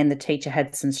 and the teacher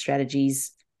had some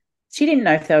strategies. She didn't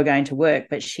know if they were going to work,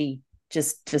 but she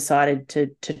just decided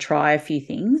to try a few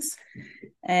things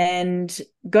and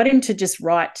got him to just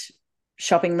write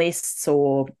shopping lists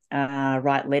or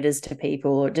write letters to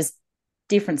people, or just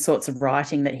different sorts of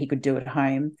writing that he could do at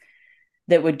home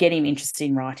that would get him interested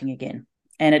in writing again.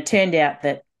 And it turned out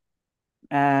that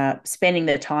spending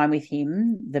the time with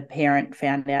him, the parent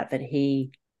found out that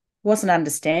he wasn't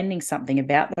understanding something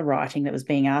about the writing that was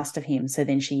being asked of him. So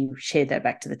then she shared that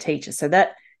back to the teacher. So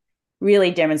that really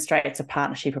demonstrates a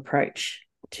partnership approach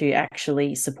to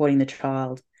actually supporting the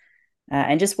child,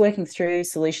 and just working through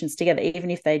solutions together.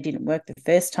 Even if they didn't work the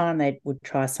first time, they would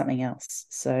try something else.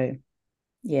 So,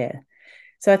 yeah.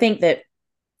 So I think that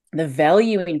the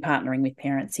value in partnering with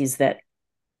parents is that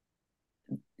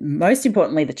most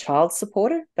importantly, the child's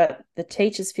supported, but the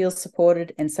teachers feel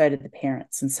supported, and so do the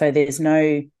parents. And so there's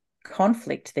no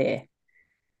conflict there.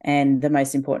 And the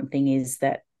most important thing is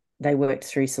that they worked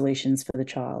through solutions for the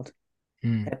child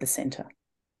at the centre.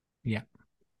 Yeah.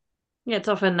 Yeah, it's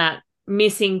often that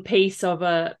missing piece of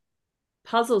a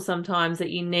puzzle sometimes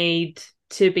that you need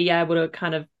to be able to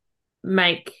kind of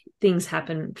make things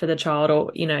happen for the child,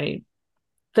 or,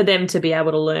 for them to be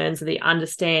able to learn. So the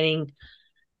understanding,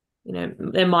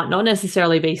 there might not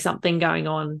necessarily be something going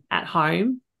on at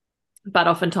home, but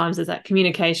oftentimes there's that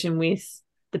communication with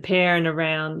the parent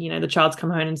around, the child's come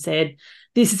home and said,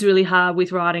 this is really hard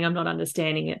with writing, I'm not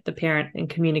understanding it, the parent, and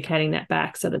communicating that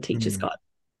back. So the teacher's got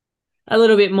a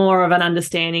little bit more of an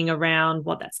understanding around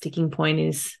what that sticking point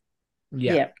is.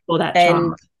 Yeah. For that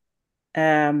child.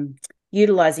 And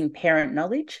utilising parent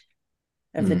knowledge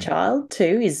of the child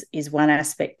too is one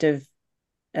aspect of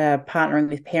partnering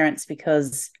with parents,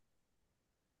 because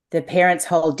the parents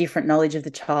hold different knowledge of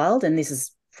the child. And this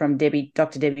is from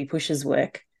Dr. Debbie Push's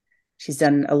work. She's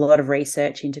done a lot of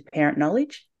research into parent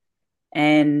knowledge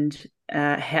and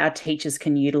how teachers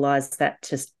can utilise that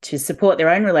to support their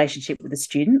own relationship with the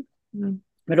student,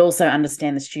 but also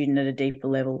understand the student at a deeper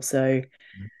level. So,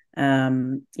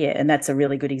 and that's a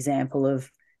really good example of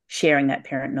sharing that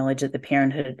parent knowledge that the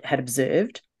parent had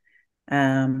observed.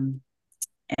 And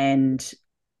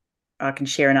I can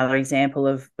share another example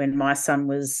of when my son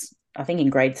was, I think, in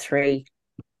grade 3,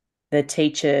 the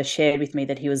teacher shared with me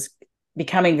that he was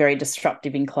becoming very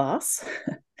disruptive in class,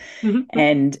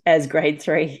 and as grade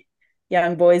 3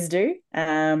 young boys do.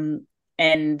 And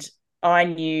I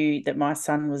knew that my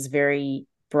son was very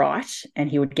bright,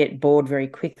 and he would get bored very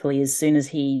quickly. As soon as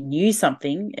he knew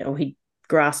something or he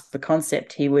grasped the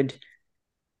concept, he would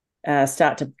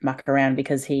start to muck around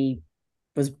because he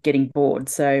was getting bored.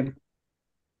 So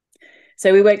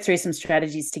we worked through some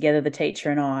strategies together, the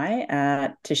teacher and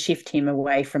I, to shift him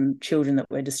away from children that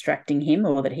were distracting him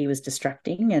or that he was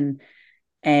distracting.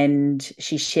 And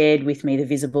she shared with me the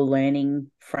visible learning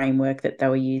framework that they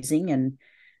were using and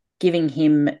giving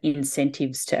him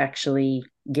incentives to actually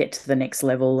get to the next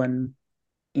level, and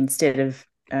instead of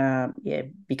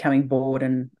becoming bored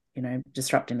and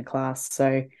disrupting the class.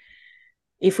 So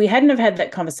if we hadn't have had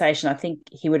that conversation, I think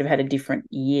he would have had a different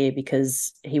year,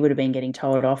 because he would have been getting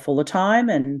told off all the time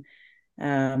and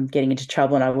getting into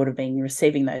trouble, and I would have been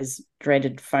receiving those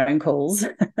dreaded phone calls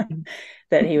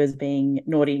that he was being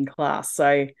naughty in class.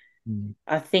 So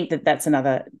I think that that's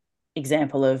another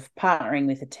example of partnering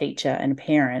with a teacher and a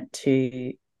parent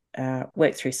to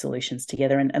work through solutions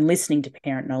together, and listening to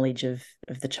parent knowledge of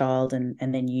the child, and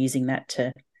then using that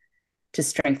to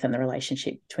strengthen the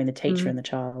relationship between the teacher and the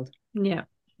child.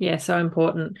 Yeah, so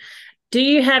important. Do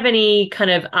you have any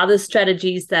kind of other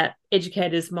strategies that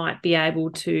educators might be able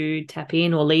to tap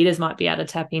in, or leaders might be able to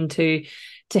tap into,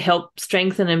 to help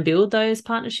strengthen and build those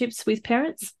partnerships with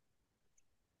parents?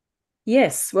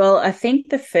 Yes. Well, I think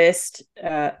the first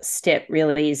step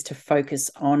really is to focus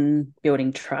on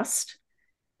building trust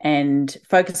and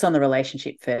focus on the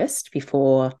relationship first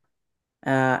before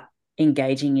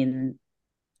engaging in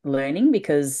learning,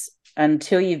 because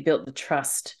until you've built the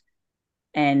trust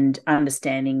and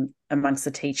understanding amongst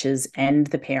the teachers and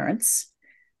the parents,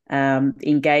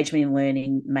 engagement in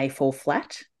learning may fall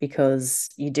flat, because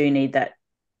you do need that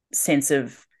sense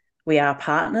of we are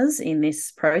partners in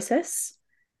this process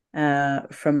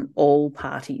from all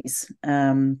parties.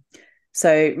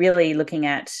 So really looking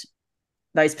at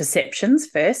those perceptions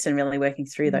first and really working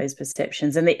through those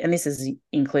perceptions. And this is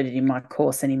included in my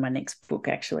course and in my next book,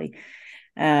 actually.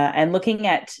 And looking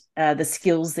at the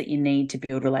skills that you need to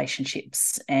build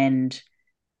relationships, and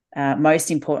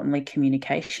most importantly,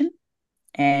 communication,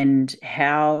 and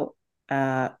how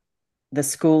the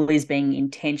school is being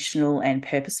intentional and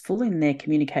purposeful in their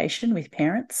communication with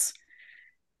parents,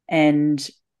 and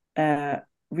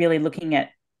really looking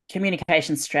at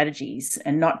communication strategies,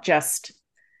 and not just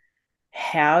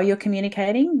how you're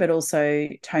communicating, but also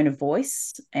tone of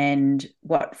voice and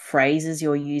what phrases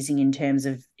you're using in terms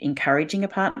of encouraging a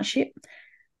partnership.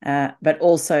 But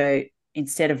also,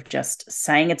 instead of just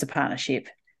saying it's a partnership,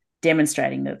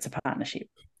 demonstrating that it's a partnership.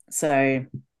 So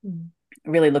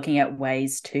really looking at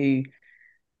ways to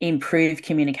improve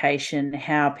communication,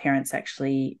 how parents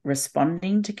actually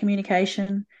responding to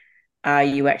communication. Are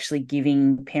you actually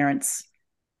giving parents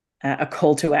a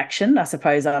call to action? I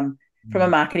suppose I'm from a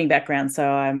marketing background, so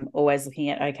I'm always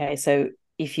looking at, okay, so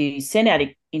if you send out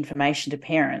information to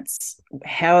parents,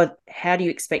 how do you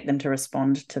expect them to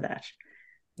respond to that?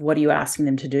 What are you asking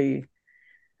them to do?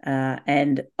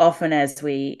 And often, as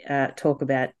we talk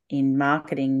about in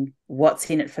marketing,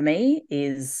 what's in it for me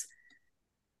is,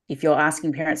 if you're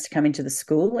asking parents to come into the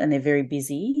school and they're very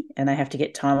busy and they have to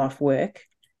get time off work,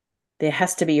 there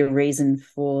has to be a reason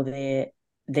for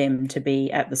them to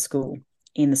be at the school,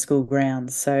 in the school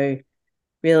grounds. So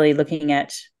really looking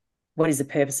at, what is the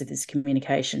purpose of this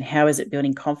communication? How is it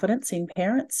building confidence in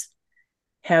parents?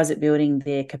 How is it building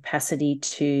their capacity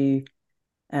to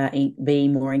be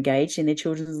more engaged in their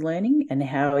children's learning? And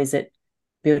how is it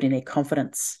building their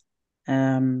confidence?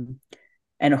 And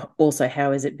also,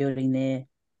 how is it building their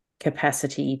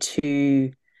capacity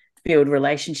to build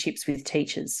relationships with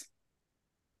teachers?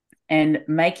 And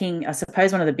making, I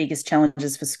suppose, one of the biggest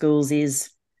challenges for schools is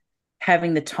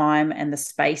having the time and the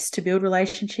space to build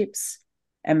relationships,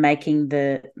 and making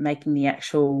the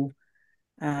actual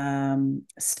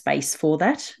space for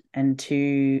that, and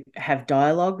to have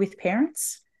dialogue with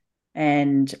parents.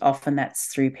 And often that's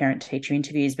through parent-teacher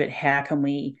interviews, but how can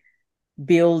we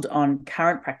build on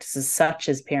current practices such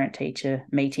as parent-teacher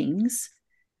meetings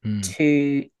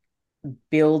to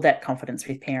build that confidence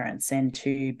with parents and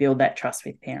to build that trust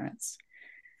with parents?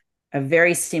 A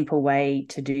very simple way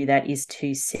to do that is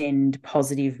to send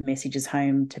positive messages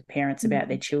home to parents about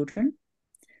their children,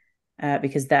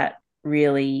 because that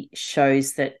really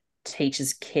shows that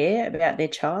teachers care about their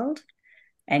child,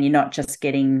 and you're not just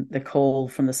getting the call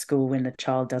from the school when the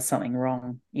child does something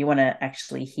wrong. You want to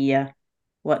actually hear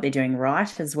what they're doing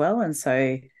right as well. And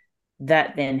so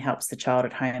that then helps the child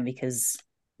at home, because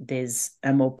there's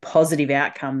a more positive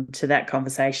outcome to that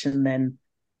conversation than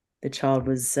the child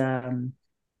was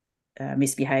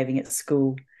misbehaving at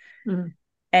school.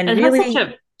 And really,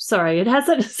 sorry,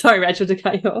 Rachel, to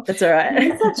cut you off. That's all right.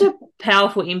 It has such a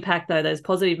powerful impact, though, those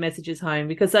positive messages home,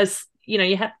 because those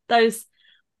you have those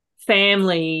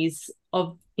families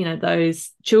of,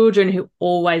 those children who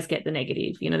always get the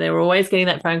negative. They're always getting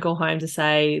that phone call home to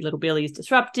say little Billy's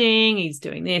disrupting, he's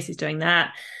doing this, he's doing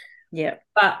that. Yeah.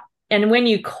 And when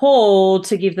you call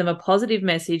to give them a positive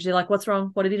message, they're like, what's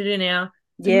wrong? What did you do now?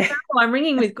 Yeah. No, I'm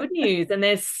ringing with good news. And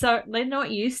they're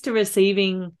not used to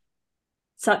receiving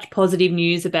such positive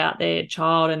news about their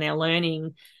child and their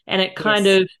learning. And it kind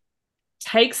of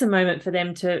takes a moment for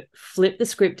them to flip the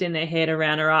script in their head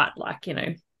around, all right, like,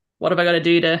 what have I got to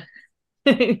do to,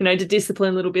 to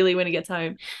discipline little Billy when he gets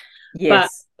home?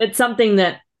 Yes. But it's something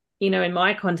that, in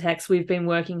my context, we've been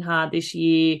working hard this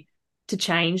year to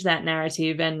change that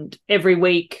narrative. And every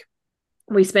week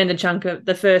we spend a chunk of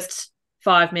the first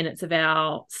 5 minutes of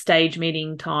our stage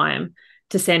meeting time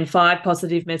to send 5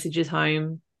 positive messages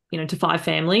home, to 5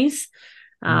 families,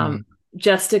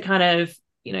 just to kind of,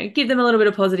 give them a little bit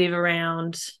of positive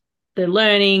around their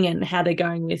learning and how they're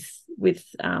going with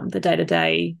the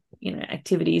day-to-day,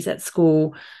 activities at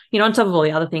school, on top of all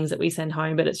the other things that we send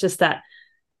home. But it's just that,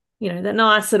 that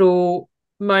nice little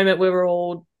moment where we're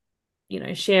all,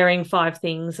 sharing 5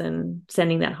 things and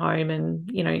sending that home.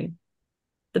 And,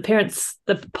 the parents,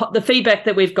 the feedback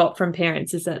that we've got from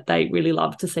parents is that they really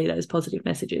love to see those positive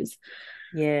messages.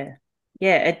 Yeah.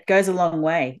 It goes a long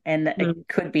way, and it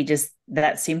could be just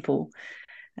that simple.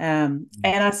 And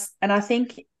I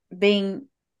think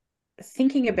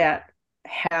thinking about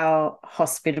how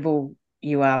hospitable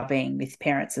you are being with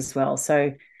parents as well. So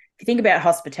if you think about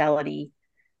hospitality,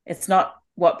 it's not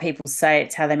what people say,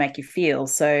 it's how they make you feel.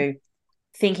 So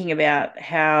thinking about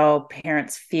how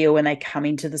parents feel when they come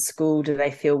into the school, do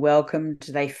they feel welcome?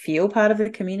 Do they feel part of the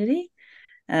community?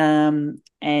 And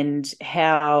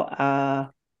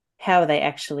how are they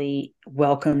actually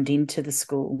welcomed into the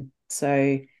school?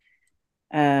 So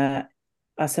I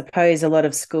suppose a lot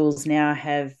of schools now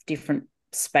have different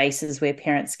spaces where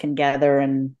parents can gather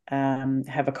and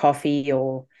have a coffee,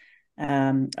 or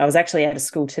I was actually at a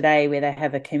school today where they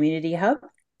have a community hub,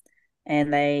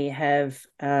 and they have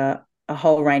a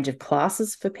whole range of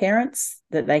classes for parents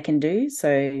that they can do.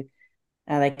 So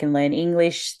they can learn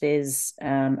English. There's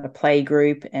a play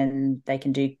group, and they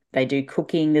do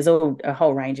cooking. There's a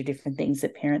whole range of different things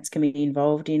that parents can be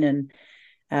involved in and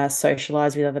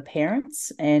socialize with other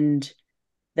parents. And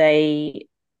they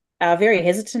are very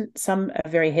hesitant. Some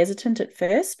are very hesitant at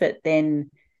first, but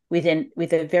then with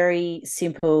a very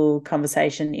simple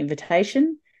conversation,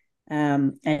 invitation,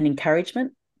 and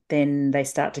encouragement, then they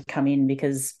start to come in,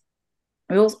 because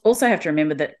we also have to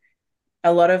remember that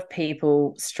a lot of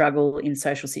people struggle in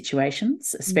social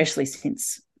situations, especially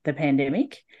since the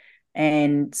pandemic.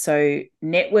 And so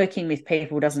networking with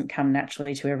people doesn't come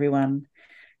naturally to everyone.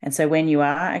 And so when you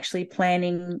are actually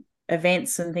planning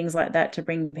events and things like that to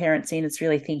bring parents in, it's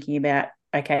really thinking about,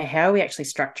 okay, how are we actually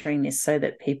structuring this so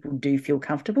that people do feel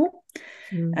comfortable?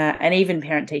 And even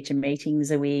parent-teacher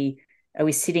meetings, are we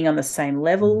sitting on the same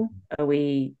level? Are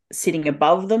we sitting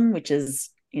above them, which is,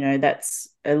 that's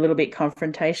a little bit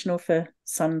confrontational for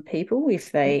some people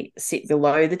if they sit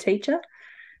below the teacher.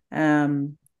 There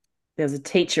was a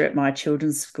teacher at my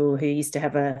children's school who used to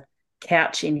have a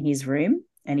couch in his room,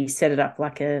 and he set it up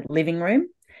like a living room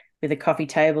with a coffee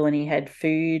table, and he had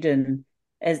food, and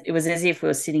it was as if we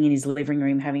were sitting in his living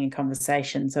room having a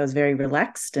conversation. So it was very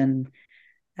relaxed and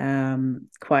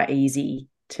quite easy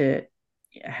to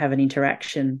have an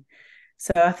interaction.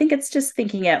 So I think it's just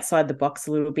thinking outside the box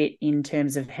a little bit in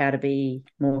terms of how to be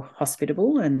more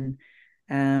hospitable and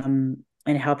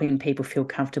helping people feel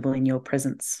comfortable in your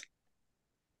presence.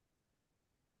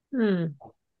 Yeah.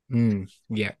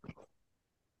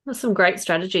 There's some great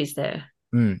strategies there.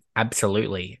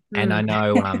 Absolutely. And I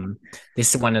know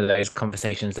this is one of those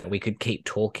conversations that we could keep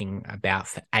talking about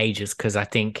for ages, because I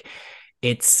think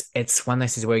it's one of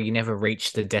those things where you never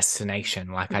reach the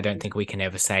destination. Like, I don't think we can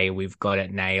ever say we've got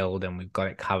it nailed and we've got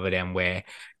it covered and we're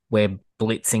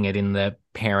blitzing it in the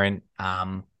parent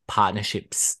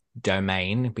partnerships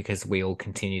domain, because we all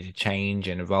continue to change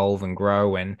and evolve and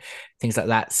grow and things like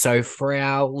that. So for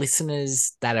our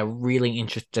listeners that are really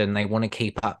interested and they want to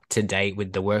keep up to date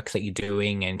with the work that you're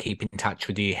doing and keep in touch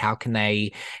with you, how can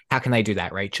they do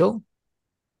that, Rachel?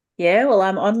 Yeah, well,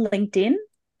 I'm on LinkedIn.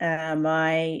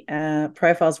 My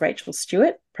profile's Rachel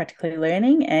Stewart, Practically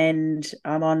Learning, and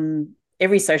I'm on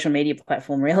every social media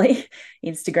platform, really,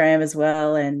 Instagram as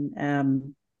well.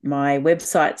 And my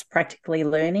website's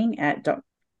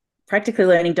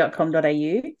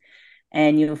practicallylearning.com.au,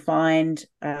 and you'll find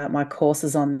my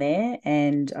courses on there.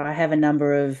 And I have a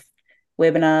number of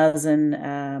webinars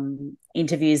and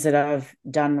interviews that I've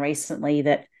done recently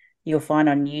that you'll find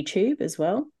on YouTube as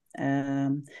well.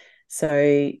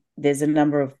 So there's a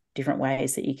number of different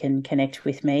ways that you can connect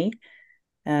with me.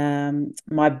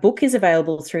 My book is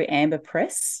available through Amber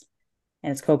Press,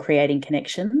 and it's called Creating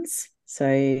Connections.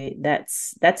 So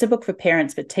that's a book for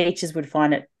parents, but teachers would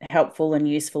find it helpful and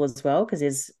useful as well, because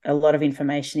there's a lot of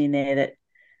information in there that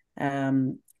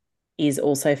is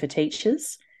also for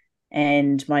teachers.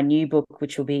 And my new book,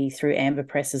 which will be through Amber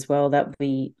Press as well,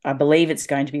 I believe it's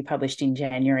going to be published in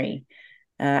January.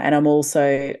 And I'm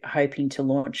also hoping to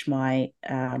launch my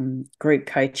group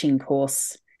coaching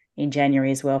course in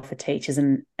January as well for teachers.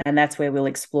 And that's where we'll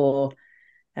explore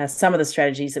some of the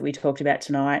strategies that we talked about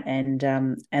tonight,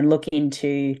 and look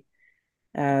into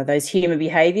those human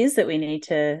behaviours that we need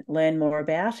to learn more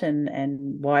about,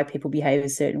 and why people behave a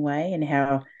certain way, and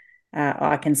how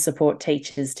I can support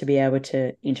teachers to be able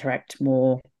to interact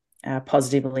more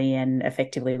positively and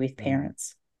effectively with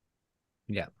parents.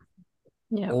 Yeah.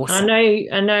 Yeah. Awesome.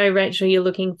 I know, Rachel, you're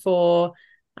looking for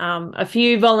a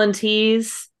few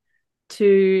volunteers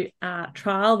to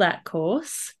trial that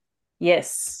course.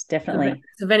 Yes, definitely.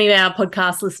 So if any of our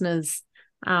podcast listeners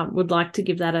would like to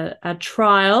give that a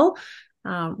trial,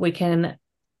 we can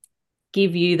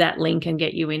give you that link and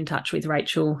get you in touch with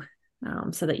Rachel,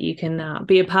 so that you can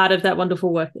be a part of that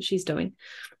wonderful work that she's doing.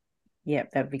 Yeah,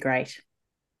 that would be great.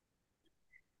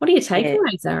 What are your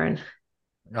takeaways, Aaron?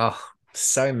 Oh,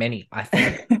 so many. I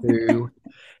think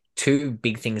two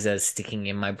big things that are sticking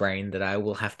in my brain that I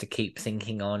will have to keep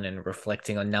thinking on and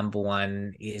reflecting on. Number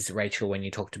one is, Rachel, when you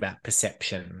talked about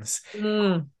perceptions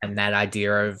and that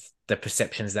idea of the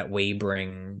perceptions that we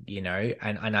bring,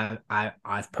 and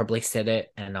I've probably said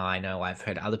it, and I know I've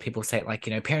heard other people say it, like,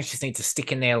 parents just need to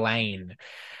stick in their lane.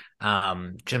 Do you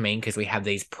know what I mean? Because we have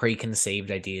these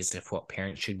preconceived ideas of what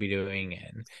parents should be doing.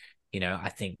 And, I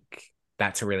think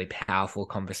that's a really powerful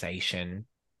conversation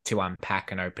to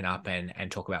unpack and open up and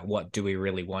talk about, what do we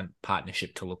really want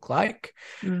partnership to look like?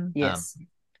 Yes.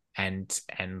 And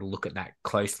look at that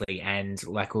closely. And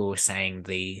like we were saying,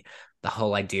 the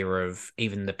whole idea of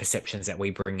even the perceptions that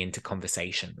we bring into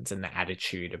conversations, and the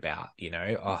attitude about,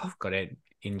 I've got to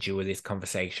endure this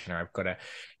conversation, or I've got to,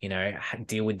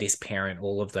 deal with this parent,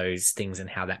 all of those things, and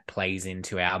how that plays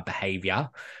into our behavior.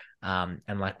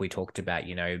 And like we talked about,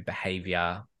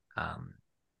 behavior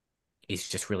is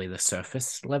just really the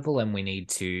surface level, and we need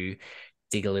to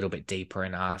dig a little bit deeper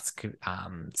and ask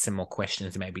some more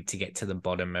questions, maybe to get to the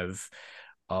bottom of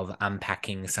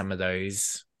unpacking some of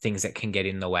those things that can get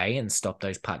in the way and stop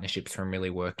those partnerships from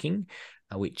really working,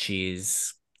 which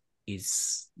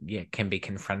can be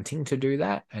confronting to do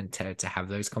that, and to have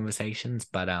those conversations,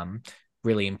 but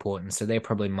really important. So they're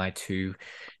probably my two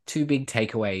big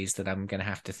takeaways that I'm going to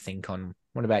have to think on.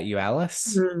 What about you,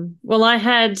 Alice? Well, I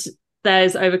had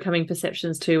those overcoming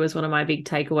perceptions too as one of my big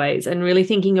takeaways, and really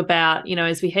thinking about,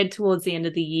 as we head towards the end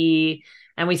of the year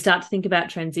and we start to think about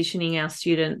transitioning our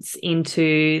students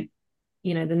into,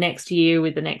 the next year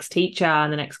with the next teacher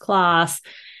and the next class,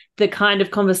 the kind of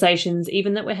conversations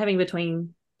even that we're having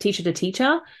between teacher to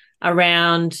teacher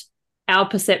around our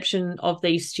perception of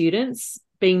these students,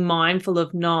 being mindful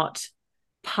of not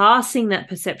passing that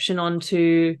perception on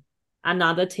to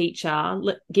another teacher,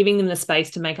 giving them the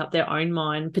space to make up their own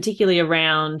mind, particularly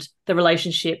around the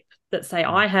relationship that, say,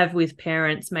 I have with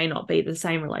parents may not be the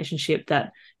same relationship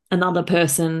that another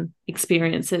person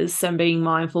experiences. So being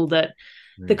mindful that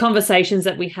the conversations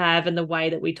that we have and the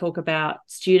way that we talk about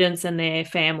students and their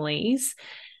families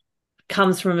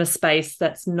comes from a space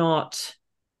that's not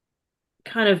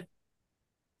kind of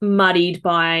muddied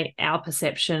by our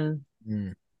perception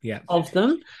of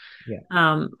them.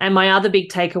 And my other big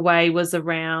takeaway was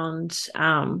around,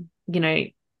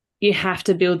 you have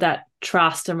to build that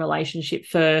trust and relationship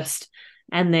first,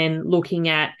 and then looking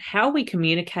at how are we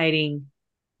communicating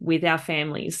with our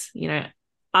families.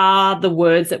 Are the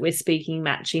words that we're speaking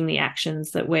matching the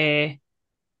actions that we're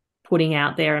putting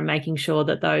out there, and making sure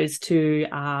that those two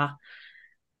are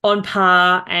on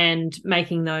par, and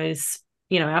making those,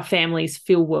 our families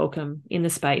feel welcome in the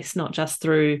space, not just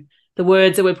through the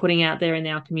words that we're putting out there in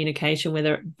our communication,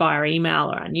 whether via email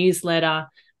or our newsletter,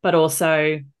 but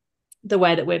also the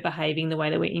way that we're behaving, the way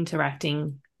that we're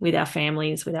interacting with our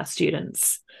families, with our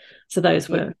students. So those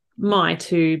were my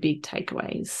two big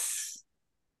takeaways.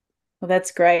 Well,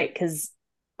 that's great, because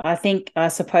I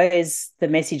suppose the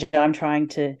message I'm trying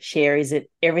to share is that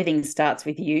everything starts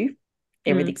with you.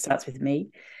 Everything starts with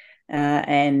me.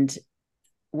 And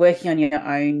working on your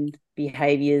own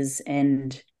behaviours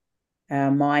and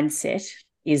mindset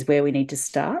is where we need to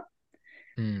start,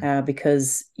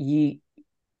 because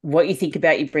what you think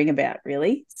about, you bring about,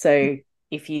 really. So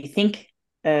if you think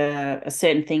a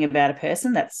certain thing about a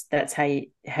person, that's how you're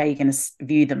going to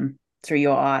view them, through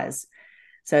your eyes.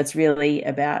 So it's really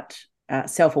about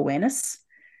self-awareness.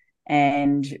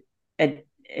 And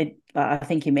I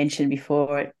think you mentioned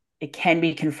before, it can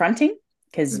be confronting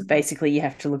because basically you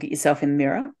have to look at yourself in the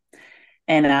mirror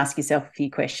and ask yourself a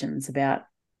few questions about,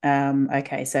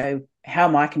 okay, so how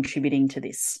am I contributing to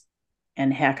this?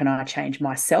 And how can I change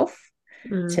myself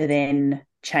to then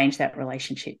change that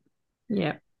relationship?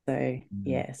 Yeah. So,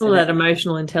 yeah. So all that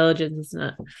emotional intelligence, isn't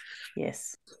it?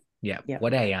 Yes. Yeah. Yep.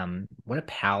 What a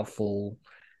powerful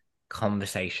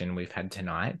conversation we've had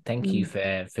tonight. Thank you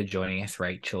for joining us,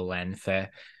 Rachel, and for,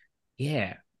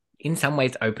 in some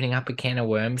ways opening up a can of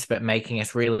worms, but making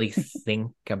us really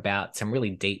think about some really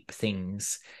deep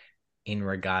things in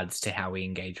regards to how we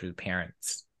engage with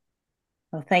parents.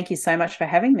 Well, thank you so much for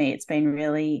having me. It's been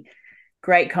really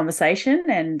great conversation,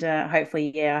 and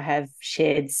hopefully, I have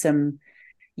shared some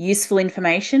useful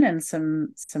information and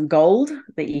some gold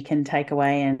that you can take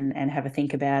away and have a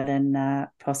think about, and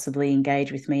possibly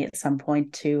engage with me at some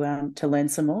point to learn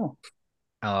some more.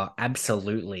 Oh,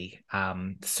 absolutely.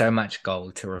 So much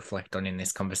gold to reflect on in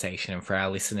this conversation. And for our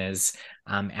listeners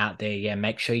out there,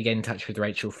 make sure you get in touch with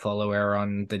Rachel, follow her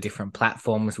on the different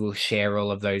platforms. We'll share all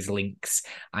of those links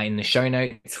in the show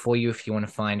notes for you if you want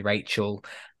to find Rachel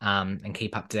and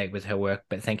keep up to date with her work.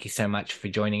 But thank you so much for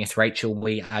joining us, Rachel.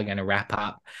 We are going to wrap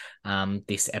up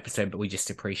this episode, but we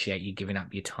just appreciate you giving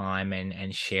up your time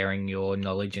and sharing your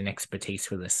knowledge and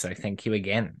expertise with us. So thank you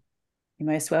again.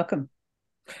 You're most welcome.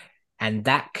 And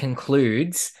that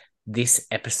concludes this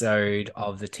episode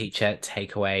of the Teacher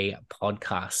Takeaway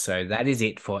podcast. So that is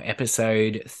it for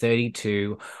episode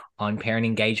 32 on parent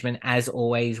engagement. As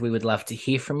always, we would love to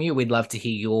hear from you. We'd love to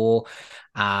hear your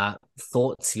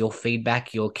thoughts, your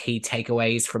feedback, your key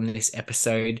takeaways from this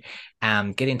episode.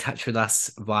 Get in touch with us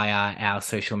via our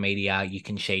social media. You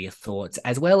can share your thoughts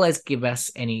as well as give us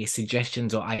any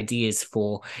suggestions or ideas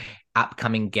for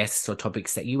upcoming guests or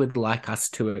topics that you would like us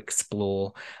to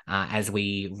explore as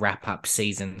we wrap up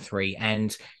season 3,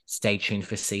 and stay tuned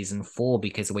for season 4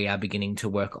 because we are beginning to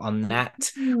work on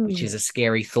that, which is a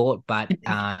scary thought, but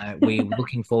we're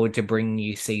looking forward to bringing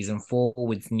you season 4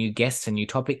 with new guests and new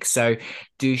topics. So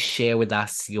do share with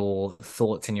us your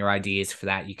thoughts and your ideas for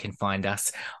that. You can find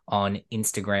us on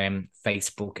Instagram,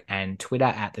 Facebook, and Twitter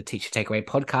at the Teacher Takeaway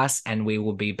Podcast, and we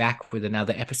will be back with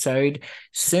another episode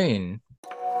soon.